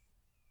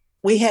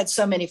we had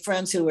so many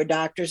friends who were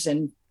doctors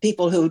and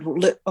people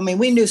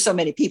we knew so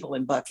many people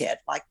in Buckhead.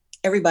 Like,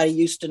 everybody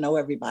used to know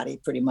everybody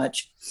pretty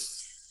much,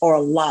 or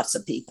lots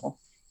of people.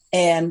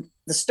 And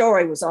the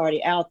story was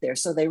already out there.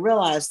 So they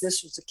realized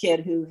this was a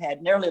kid who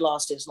had nearly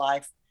lost his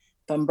life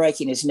from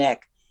breaking his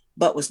neck,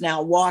 but was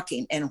now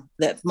walking, and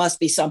that must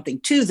be something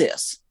to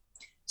this.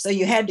 So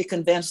you had to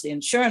convince the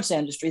insurance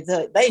industry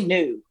that they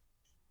knew,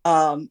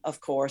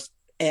 of course,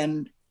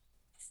 and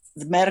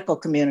the medical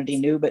community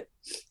knew, but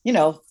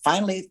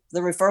finally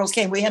the referrals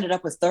came. We ended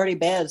up with 30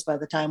 beds by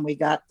the time we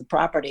got the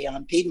property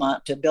on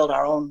Piedmont to build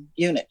our own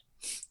unit,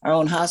 our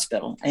own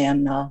hospital.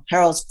 And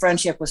Harold's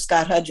friendship with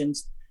Scott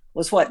Hudgens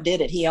was what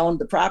did it. He owned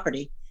the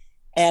property.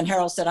 And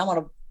Harold said, I want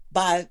to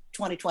buy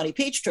 2020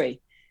 Peachtree.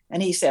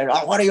 And he said,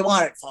 oh, what do you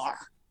want it for?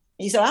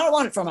 He said, I don't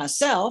want it for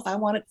myself. I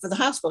want it for the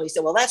hospital. He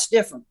said, well, that's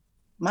different.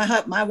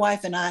 My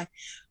wife and I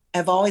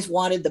have always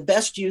wanted the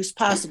best use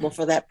possible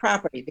for that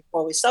property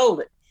before we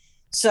sold it.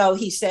 So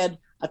he said,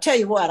 I'll tell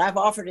you what, I've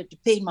offered it to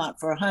Piedmont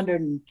for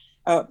 $1.5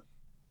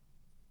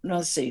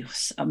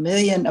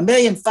 million,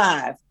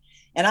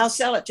 and I'll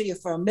sell it to you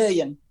for $1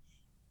 million.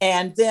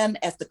 And then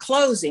at the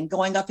closing,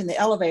 going up in the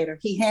elevator,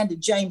 he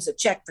handed James a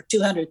check for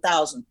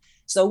 $200,000.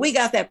 So we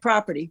got that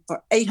property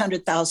for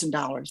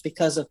 $800,000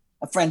 because of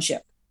a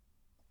friendship.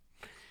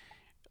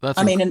 And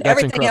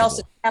everything incredible. else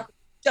has happened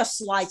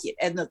just like it.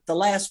 And the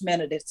last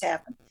minute it's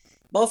happened.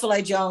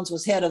 Beausoleil Jones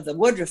was head of the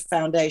Woodruff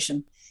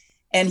Foundation,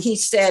 and he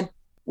said,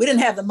 we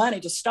didn't have the money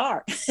to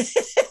start.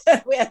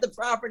 We had the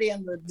property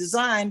and the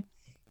design.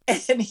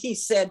 And he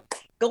said,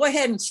 go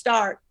ahead and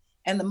start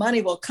and the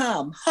money will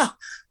come.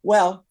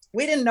 Well,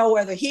 we didn't know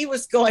whether he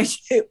was going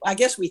to, I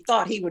guess we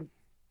thought he would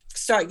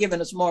start giving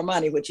us more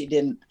money, which he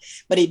didn't,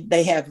 but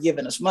they have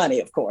given us money,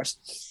 of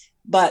course.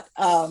 But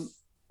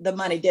the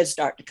money did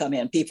start to come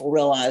in. People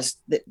realized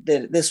that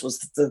this was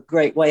the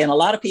great way. And a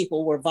lot of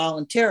people were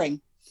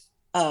volunteering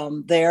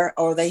there,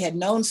 or they had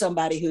known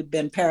somebody who'd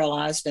been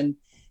paralyzed and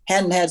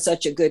hadn't had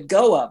such a good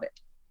go of it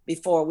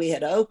before we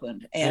had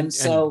opened. And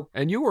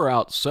you were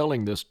out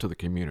selling this to the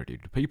community,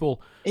 to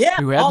people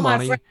who had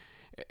money.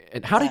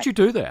 And how did you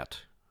do that?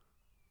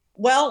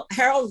 Well,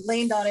 Harold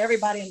leaned on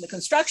everybody in the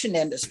construction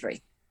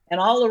industry, and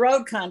all the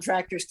road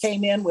contractors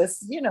came in with,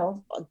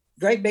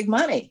 great big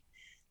money.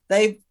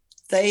 They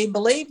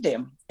believed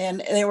him,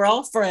 and they were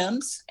all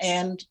friends,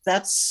 and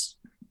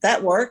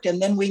that worked. And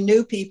then we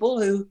knew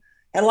people who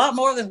had a lot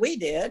more than we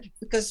did,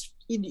 because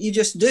you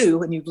just do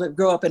when you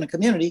grow up in a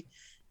community.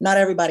 Not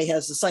everybody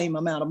has the same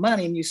amount of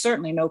money, and you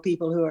certainly know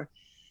people who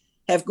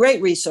have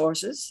great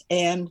resources.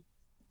 And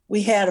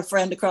we had a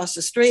friend across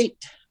the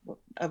street,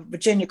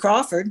 Virginia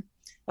Crawford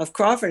of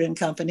Crawford and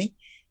Company,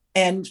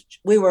 and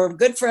we were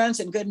good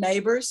friends and good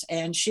neighbors.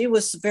 And she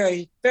was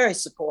very, very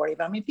supportive.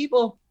 I mean,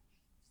 people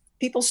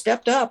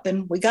stepped up,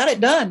 and we got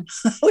it done.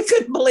 We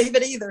couldn't believe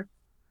it either.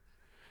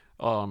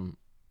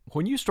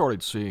 When you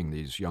started seeing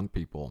these young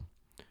people,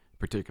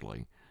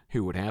 particularly,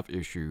 who would have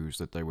issues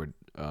that they would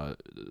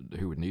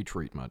who would need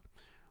treatment,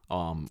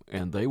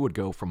 and they would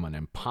go from an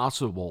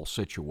impossible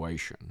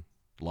situation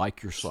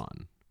like your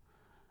son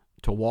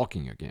to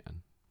walking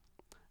again,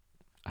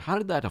 how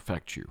did that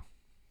affect you?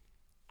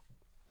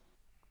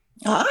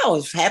 I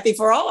was happy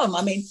for all of them.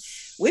 I mean,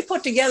 we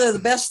put together the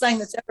best thing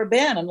that's ever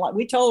been. And like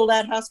we told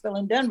that hospital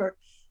in Denver,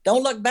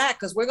 don't look back,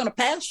 because we're going to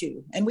pass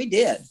you. And we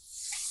did.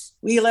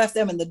 We left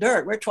them in the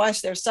dirt. We're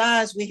twice their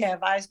size. We're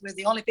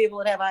the only people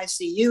that have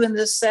ICU in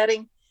this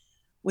setting.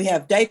 We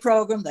have day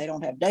program. They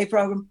don't have day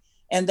program.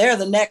 And they're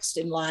the next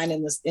in line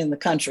in the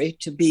country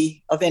to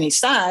be of any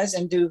size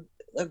and do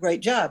a great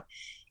job.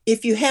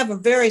 If you have a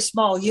very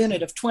small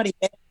unit of 20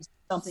 beds,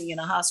 something in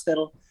a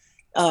hospital,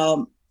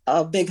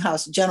 a big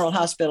general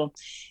hospital,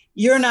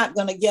 you're not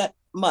going to get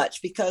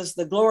much, because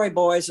the glory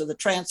boys are the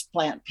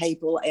transplant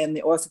people and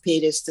the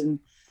orthopedists and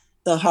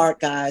the heart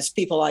guys,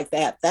 people like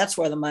that. That's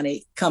where the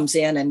money comes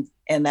in,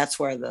 and that's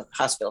where the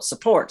hospital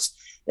supports.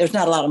 There's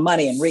not a lot of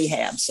money in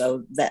rehab,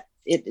 so that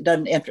it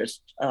doesn't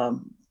interest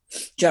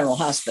general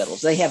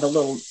hospitals. They have a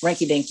little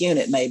rinky-dink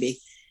unit maybe,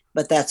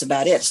 but that's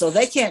about it. So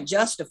they can't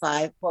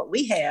justify what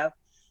we have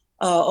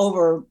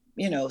over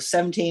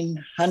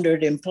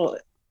 1,700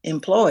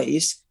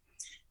 employees.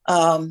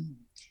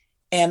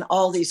 And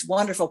all these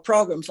wonderful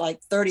programs,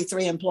 like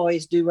 33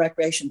 employees do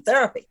recreation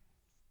therapy.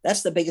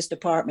 That's the biggest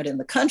department in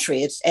the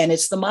country.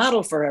 It's the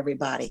model for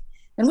everybody.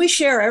 And we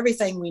share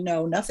everything we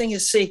know. Nothing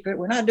is secret.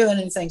 We're not doing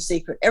anything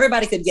secret.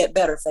 Everybody could get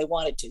better if they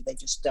wanted to. They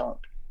just don't.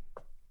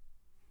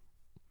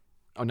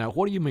 Oh, now,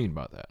 what do you mean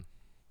by that?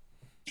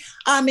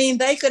 I mean,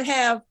 they could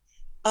have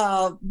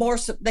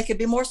they could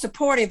be more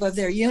supportive of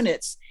their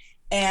units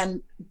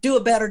and do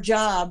a better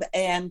job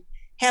and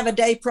have a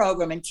day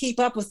program and keep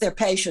up with their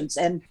patients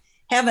and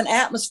have an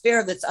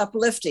atmosphere that's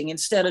uplifting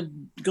instead of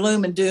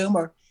gloom and doom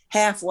or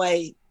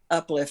halfway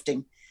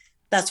uplifting.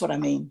 That's what I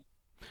mean.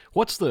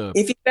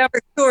 If you've ever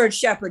toured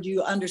Shepherd,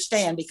 you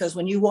understand, because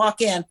when you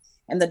walk in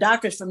and the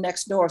doctors from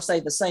next door say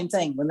the same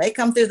thing, when they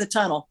come through the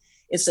tunnel,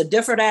 it's a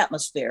different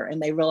atmosphere, and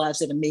they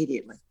realize it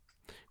immediately.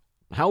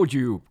 How would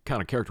you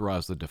kind of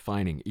characterize the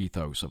defining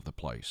ethos of the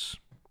place?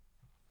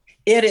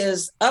 It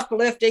is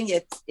uplifting.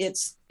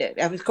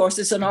 Of course,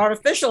 it's an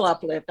artificial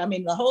uplift. I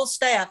mean, the whole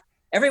staff,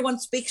 everyone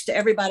speaks to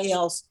everybody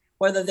else,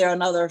 whether they're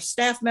another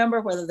staff member,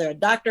 whether they're a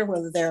doctor,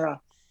 whether they're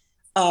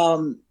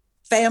a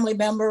family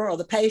member or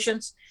the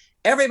patients.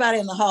 Everybody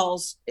in the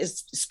halls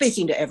is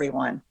speaking to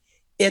everyone.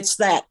 it's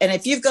that. And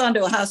if you've gone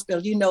to a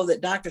hospital, you know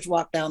that doctors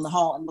walk down the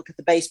hall and look at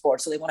the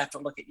baseboard, so they won't have to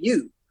look at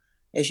you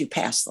as you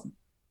pass them.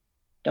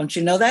 Don't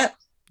you know that?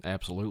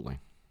 Absolutely.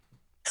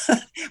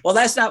 Well,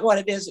 that's not what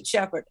it is at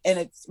Shepherd,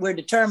 and we're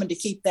determined to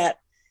keep that.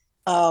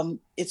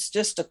 It's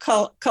just a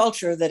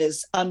culture that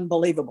is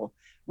unbelievable.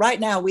 Right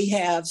now, we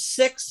have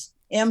 6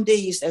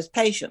 MDs as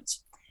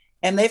patients,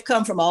 and they've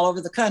come from all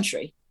over the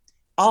country.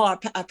 All our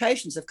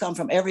patients have come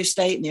from every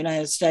state in the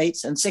United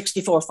States and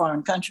 64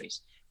 foreign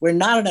countries. We're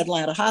not an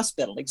Atlanta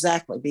hospital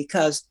exactly,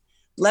 because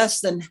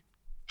less than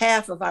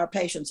half of our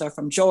patients are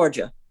from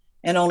Georgia,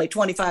 and only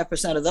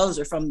 25% of those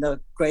are from the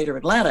greater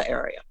Atlanta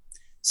area.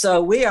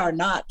 So we are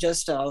not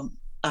just a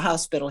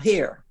hospital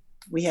here.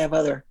 We have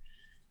other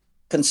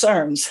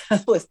concerns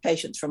with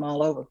patients from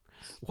all over.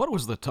 What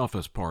was the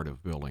toughest part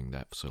of building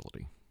that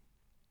facility?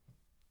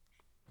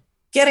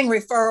 Getting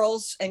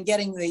referrals and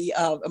getting the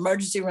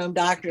emergency room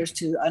doctors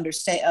to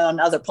understand on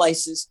other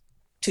places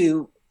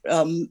to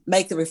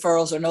make the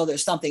referrals or know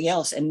there's something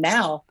else. And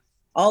now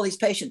all these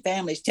patient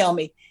families tell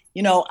me,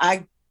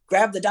 I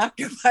grabbed the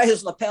doctor by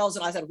his lapels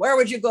and I said, where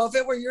would you go if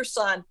it were your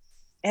son?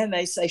 And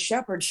they say,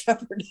 Shepherd.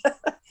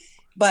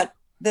 But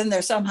then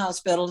there's some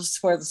hospitals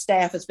where the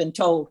staff has been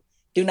told,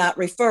 do not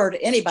refer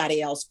to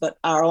anybody else but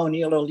our own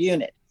little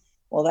unit.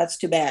 Well, that's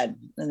too bad.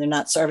 And they're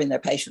not serving their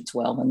patients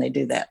well when they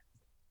do that.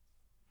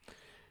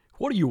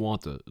 What do you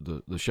want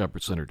the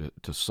Shepherd Center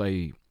to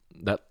say,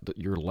 that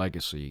your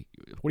legacy?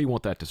 What do you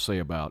want that to say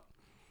about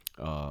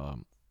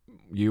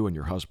you and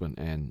your husband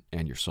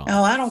and your son?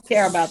 Oh, I don't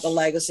care about the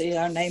legacy.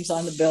 Our name's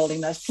on the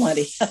building. That's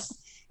plenty.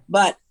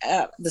 But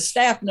the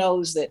staff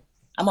knows that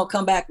I'm going to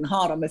come back and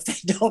haunt them if they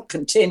don't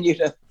continue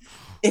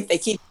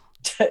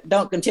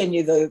don't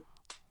continue the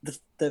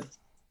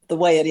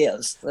way it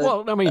is.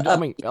 Well, let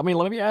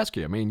me ask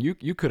you.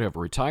 You could have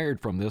retired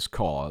from this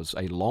cause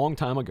a long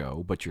time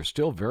ago, but you're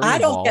still very involved. I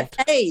don't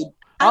get paid.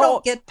 I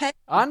don't get paid.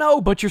 I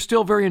know, but you're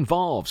still very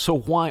involved. So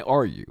why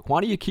are you?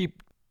 Why do you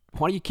keep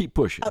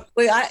pushing?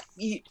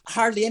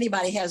 Hardly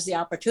anybody has the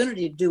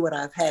opportunity to do what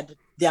I've had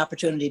the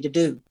opportunity to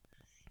do.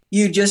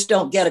 You just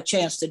don't get a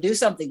chance to do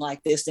something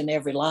like this in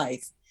every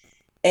life.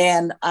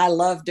 And I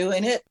love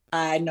doing it.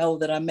 I know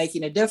that I'm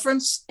making a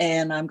difference,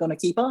 and I'm going to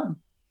keep on.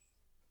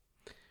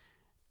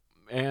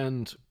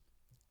 And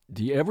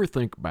do you ever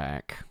think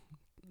back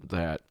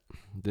that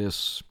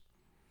this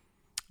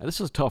is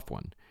a tough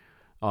one.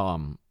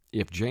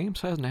 If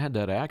James hasn't had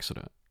that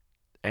accident,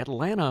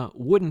 Atlanta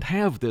wouldn't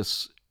have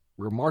this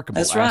remarkable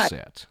That's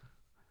asset. Right.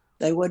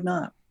 They would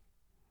not.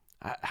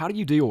 How do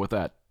you deal with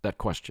that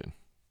question?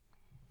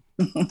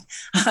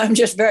 I'm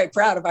just very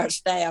proud of our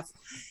staff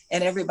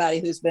and everybody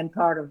who's been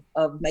part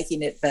of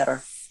making it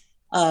better.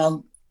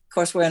 Of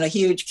course, we're in a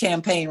huge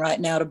campaign right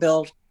now to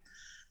build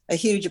a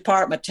huge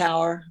apartment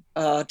tower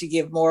to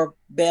give more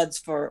beds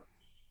for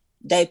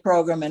day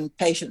program and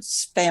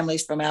patients'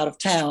 families from out of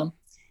town,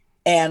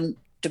 and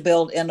to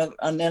build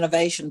an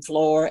innovation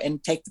floor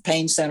and take the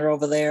pain center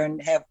over there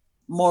and have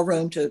more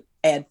room to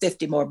add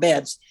 50 more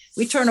beds.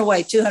 We turn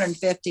away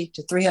 250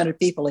 to 300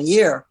 people a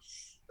year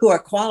who are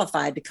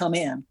qualified to come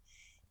in.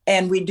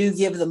 And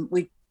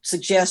we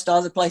suggest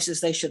other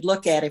places they should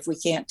look at if we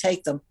can't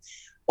take them,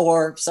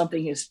 or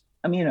something is,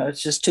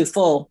 it's just too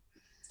full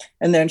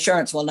and their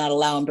insurance will not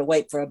allow them to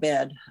wait for a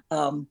bed.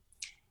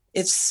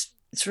 It's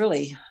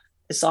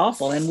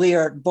awful. And we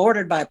are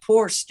bordered by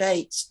poor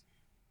states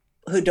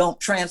who don't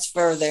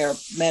transfer their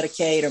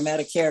Medicaid or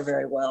Medicare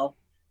very well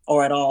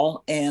or at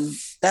all. And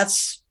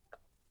that's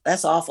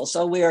awful.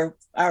 So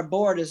our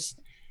board is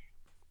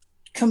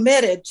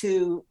committed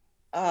to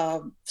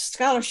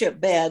scholarship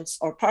beds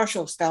or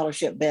partial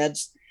scholarship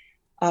beds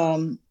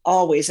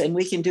always. And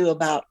we can do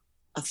about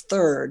a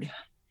third,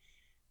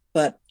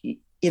 but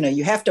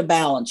you have to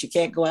balance. You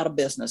can't go out of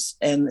business.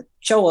 And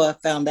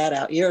CHOA found that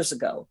out years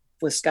ago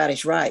with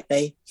Scottish Rite.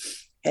 They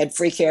had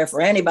free care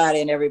for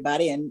anybody and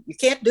everybody, and you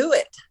can't do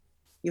it.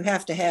 You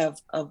have to have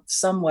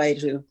some way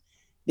to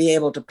be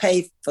able to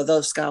pay for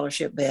those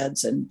scholarship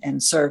beds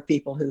and serve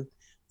people who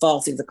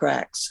fall through the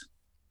cracks.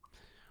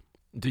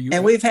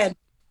 And we've had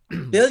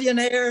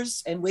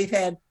billionaires and we've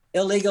had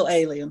illegal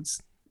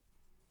aliens.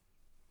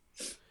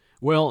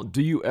 Well,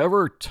 do you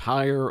ever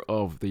tire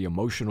of the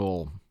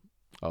emotional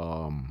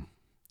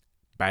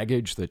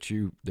baggage that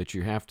you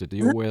have to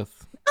deal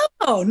with?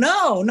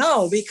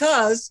 No,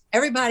 because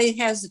everybody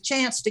has the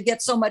chance to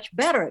get so much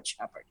better at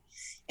Shepherd.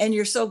 And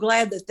you're so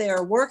glad that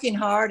they're working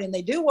hard, and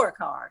they do work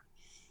hard.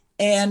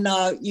 And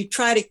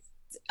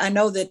I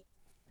know that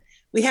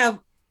we have,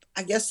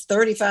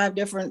 35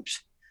 different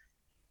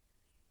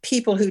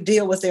people who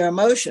deal with their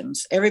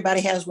emotions.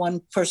 Everybody has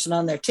one person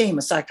on their team,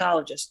 a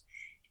psychologist,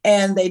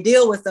 and they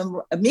deal with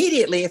them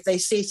immediately. If they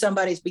see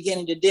somebody's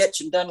beginning to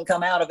ditch and doesn't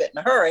come out of it in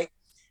a hurry,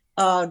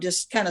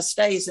 just kind of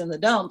stays in the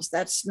dumps,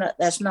 that's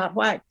not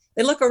right.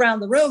 They look around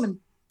the room and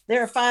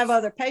there are 5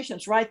 other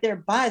patients right there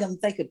by them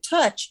they could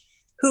touch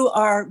who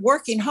are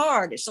working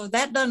hard. So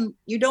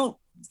you don't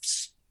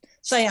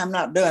say, I'm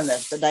not doing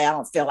this today, I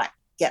don't feel like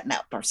getting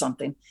up or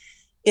something.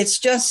 It's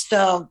just,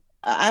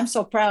 I'm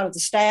so proud of the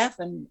staff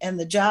and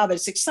the job.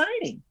 It's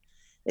exciting.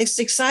 it's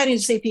exciting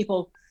to see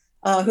people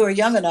who are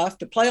young enough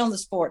to play on the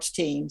sports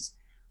teams.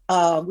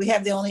 We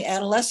have the only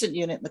adolescent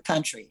unit in the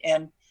country,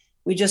 and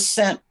we just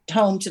sent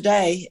home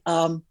today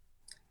a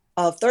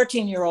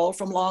 13-year-old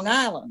from Long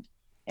Island,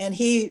 and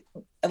we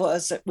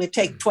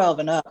take 12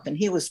 and up, and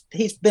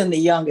he's been the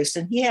youngest,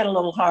 and he had a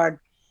little hard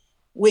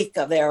week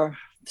of there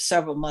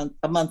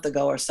a month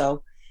ago or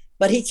so,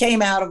 but he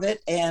came out of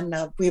it, and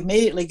we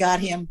immediately got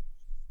him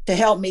to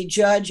help me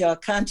judge a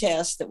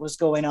contest that was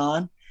going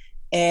on,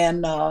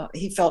 and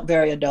he felt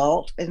very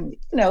adult, and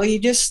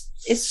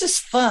it's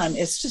just fun.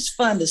 It's just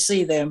fun to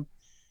see them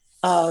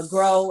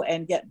grow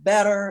and get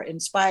better in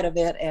spite of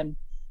it, and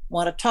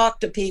want to talk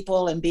to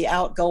people and be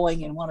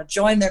outgoing and want to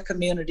join their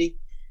community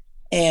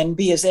and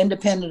be as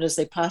independent as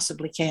they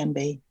possibly can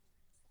be.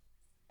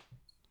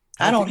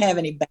 I don't have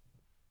any.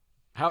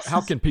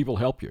 How can people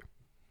help you?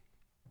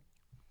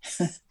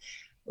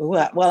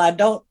 Well, I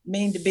don't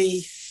mean to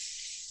be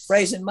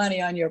raising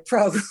money on your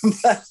program,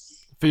 but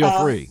feel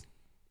free.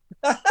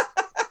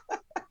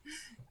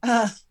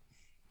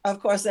 Of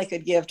course, they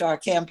could give to our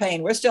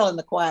campaign. We're still in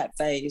the quiet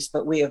phase,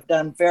 but we have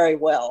done very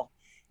well.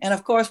 And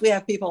of course, we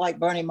have people like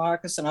Bernie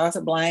Marcus and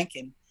Arthur Blank,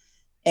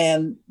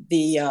 and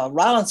the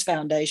Rollins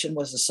Foundation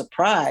was a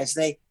surprise.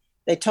 They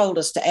told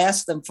us to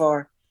ask them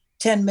for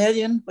 10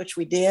 million, which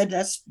we did.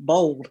 That's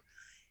bold.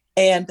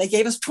 And they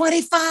gave us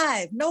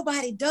 25.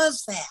 Nobody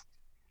does that.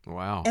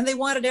 Wow. And they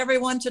wanted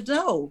everyone to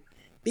know,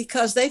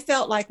 because they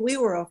felt like we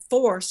were a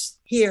force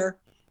here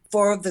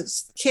for the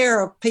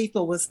care of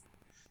people with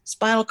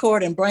spinal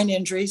cord and brain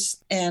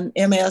injuries and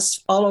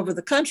MS all over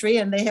the country.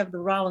 And they have the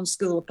Rollins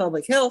School of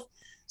Public Health.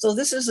 So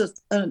this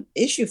is an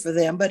issue for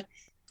them. But,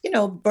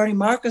 Bernie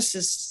Marcus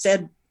has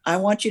said, I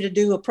want you to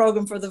do a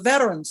program for the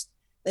veterans.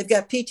 They've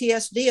got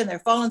PTSD and they're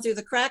falling through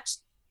the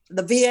cracks.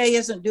 The VA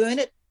isn't doing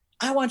it.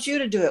 I want you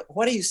to do it.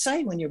 What do you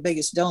say when your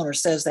biggest donor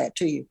says that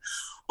to you?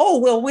 Oh,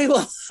 well,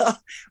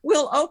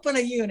 we'll open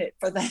a unit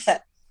for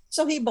that.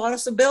 So he bought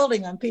us a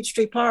building on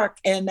Peachtree Park,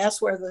 and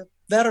that's where the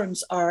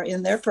veterans are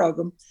in their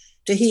program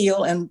to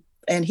heal and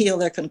heal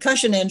their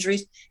concussion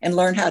injuries and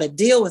learn how to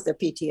deal with their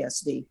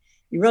PTSD.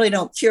 You really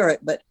don't cure it,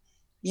 but,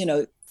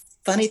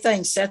 funny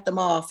things set them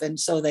off. And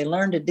so they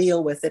learn to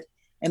deal with it,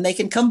 and they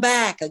can come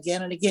back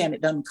again and again.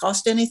 It doesn't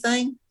cost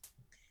anything.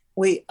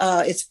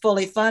 It's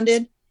fully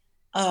funded.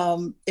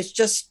 It's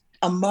just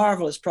a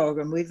marvelous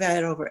program. We've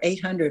had over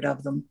 800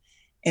 of them,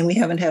 and we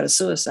haven't had a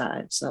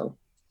suicide. So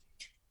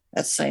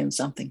that's saying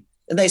something.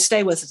 And they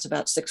stay with us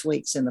about 6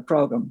 weeks in the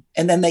program,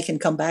 and then they can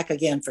come back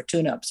again for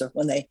tune-ups or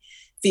when they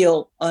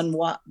feel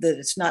that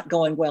it's not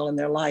going well in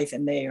their life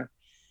and they are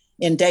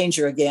in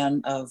danger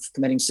again of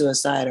committing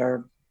suicide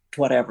or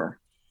whatever.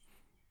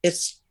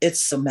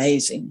 It's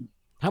amazing.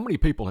 How many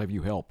people have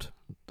you helped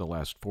the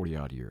last 40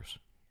 odd years?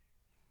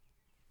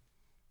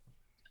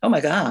 Oh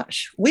my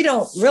gosh. We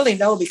don't really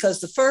know, because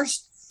the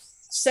first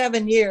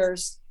 7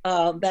 years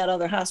that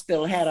other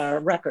hospital had our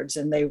records,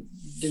 and they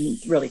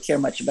didn't really care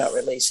much about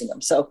releasing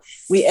them. So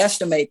we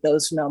estimate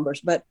those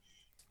numbers, but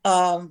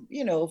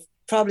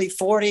probably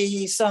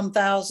 40 some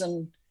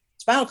thousand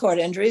spinal cord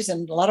injuries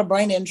and a lot of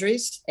brain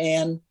injuries,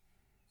 and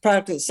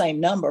practically the same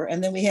number.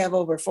 And then we have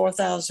over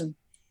 4,000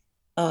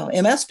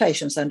 MS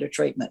patients under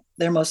treatment.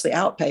 They're mostly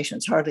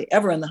outpatients, hardly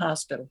ever in the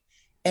hospital.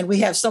 And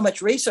we have so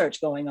much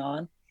research going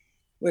on.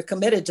 We're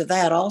committed to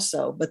that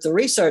also. But the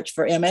research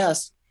for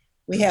MS,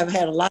 we have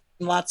had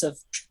lots of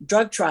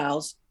drug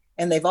trials,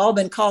 and they've all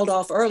been called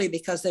off early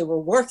because they were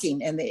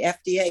working. And the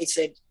FDA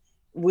said,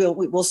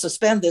 we'll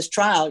suspend this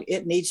trial.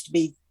 It needs to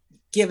be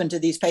given to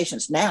these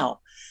patients now.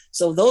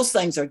 So those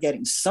things are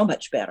getting so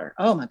much better.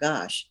 Oh my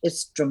gosh,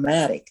 it's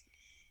dramatic.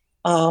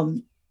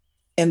 And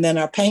then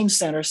our pain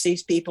center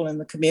sees people in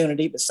the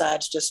community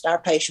besides just our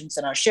patients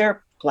and our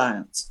share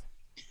clients.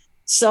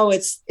 So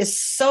it's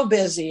so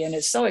busy and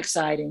it's so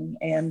exciting,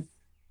 and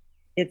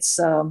it's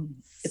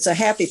a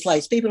happy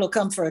place. People who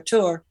come for a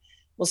tour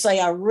will say,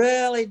 I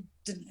really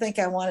didn't think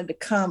I wanted to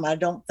come. I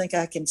don't think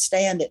I can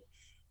stand it.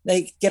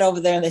 They get over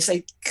there and they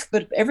say,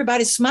 but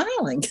everybody's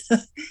smiling.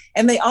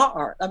 And they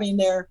are. I mean,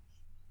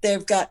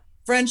 they've got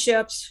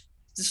friendships.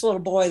 This little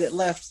boy that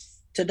left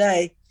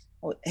today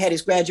had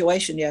his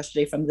graduation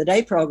yesterday from the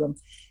day program,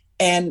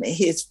 and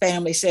his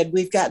family said,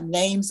 we've got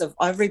names of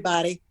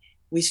everybody.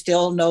 We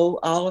still know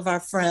all of our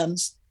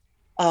friends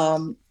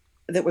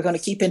that we're going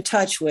to keep in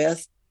touch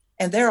with.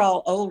 And they're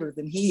all older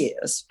than he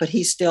is, but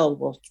he still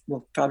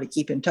will probably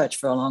keep in touch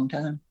for a long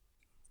time.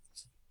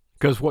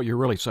 Because what you're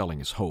really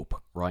selling is hope,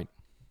 right?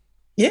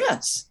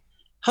 Yes.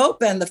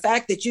 Hope, and the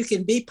fact that you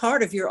can be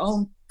part of your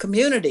own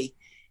community.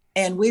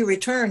 And we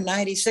return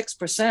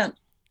 96%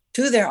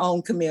 to their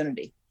own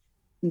community.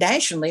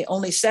 Nationally,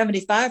 only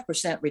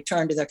 75%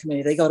 return to their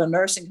community. They go to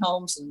nursing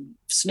homes and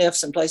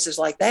SNFs and places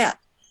like that.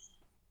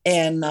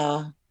 And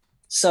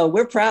so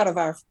we're proud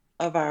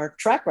of our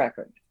track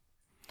record.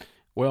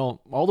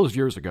 Well, all those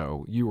years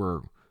ago, you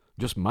were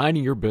just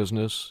minding your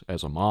business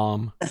as a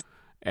mom,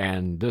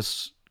 and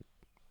this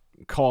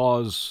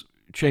cause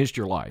changed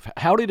your life.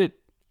 How did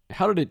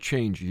it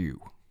change you?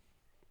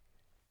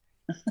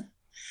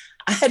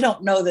 I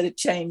don't know that it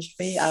changed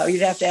me.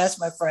 You'd have to ask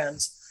my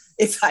friends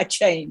if I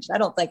changed. I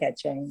don't think I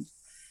changed.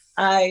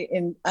 I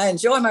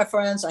enjoy my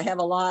friends. I have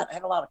a lot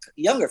of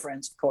younger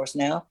friends, of course,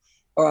 now,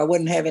 or I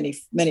wouldn't have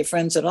many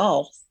friends at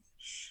all.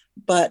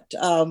 But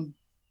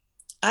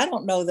I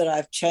don't know that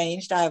I've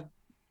changed.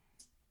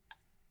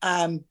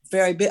 I'm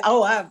very big.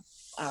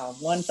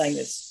 One thing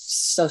that's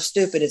so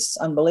stupid, it's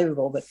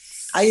unbelievable, but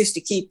I used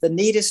to keep the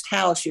neatest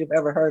house you've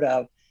ever heard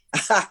of.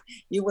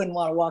 You wouldn't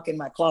want to walk in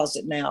my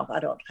closet now. I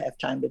don't have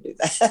time to do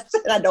that.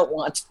 I don't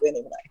want to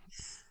anyway.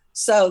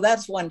 So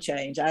that's one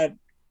change.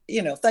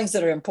 Things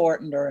that are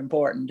important are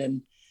important.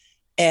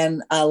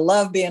 And I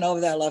love being over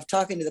there. I love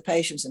talking to the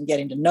patients and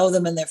getting to know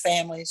them and their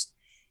families.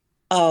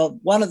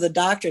 One of the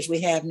doctors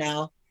we have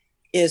now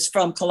is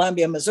from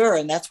Columbia,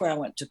 Missouri, and that's where I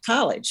went to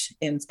college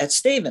at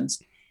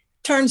Stevens.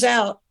 Turns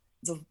out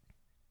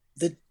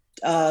the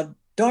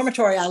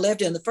dormitory I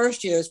lived in the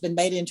first year has been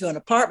made into an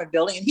apartment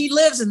building, and he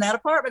lives in that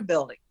apartment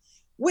building.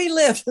 We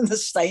lived in the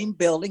same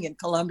building in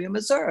Columbia,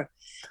 Missouri.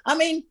 I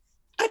mean,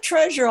 I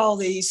treasure all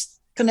these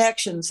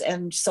connections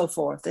and so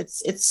forth.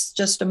 It's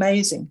just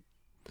amazing.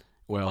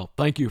 Well,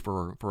 thank you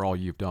for all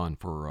you've done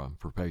for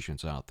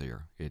patients out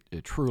there.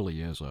 It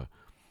truly is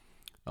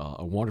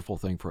a wonderful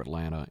thing for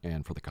Atlanta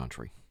and for the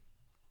country.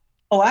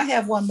 Oh, I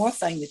have one more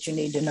thing that you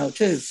need to know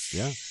too.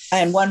 Yeah.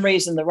 And one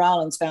reason the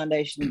Rollins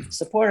Foundation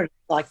supported it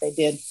like they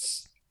did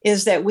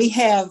is that we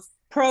have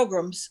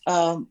programs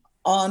on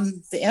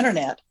the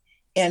internet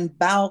in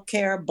bowel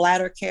care,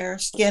 bladder care,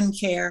 skin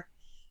care,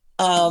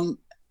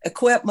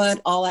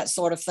 equipment, all that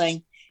sort of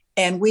thing.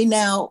 And we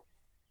now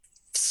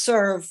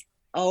serve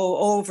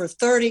over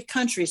 30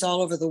 countries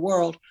all over the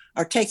world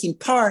are taking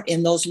part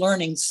in those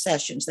learning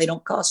sessions. They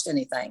don't cost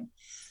anything.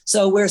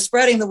 So we're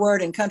spreading the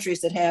word in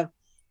countries that have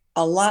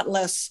a lot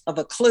less of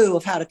a clue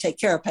of how to take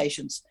care of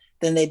patients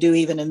than they do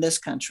even in this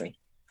country.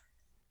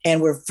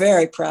 And we're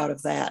very proud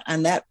of that.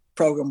 And that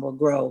program will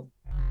grow.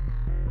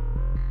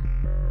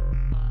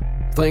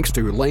 Thanks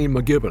to Lane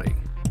McGivney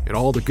and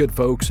all the good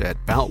folks at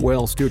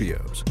Boutwell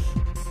Studios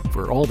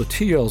for all the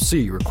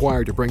TLC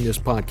required to bring this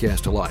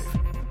podcast to life.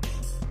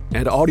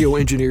 And audio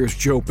engineers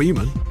Joe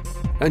Beeman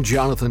and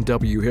Jonathan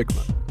W.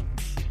 Hickman.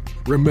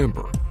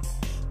 Remember,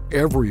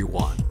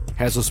 everyone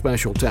has a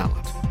special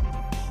talent.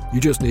 You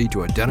just need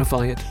to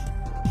identify it,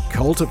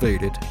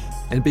 cultivate it,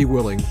 and be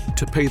willing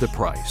to pay the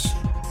price.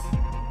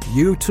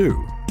 You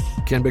too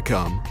can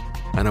become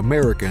an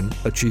American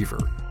achiever.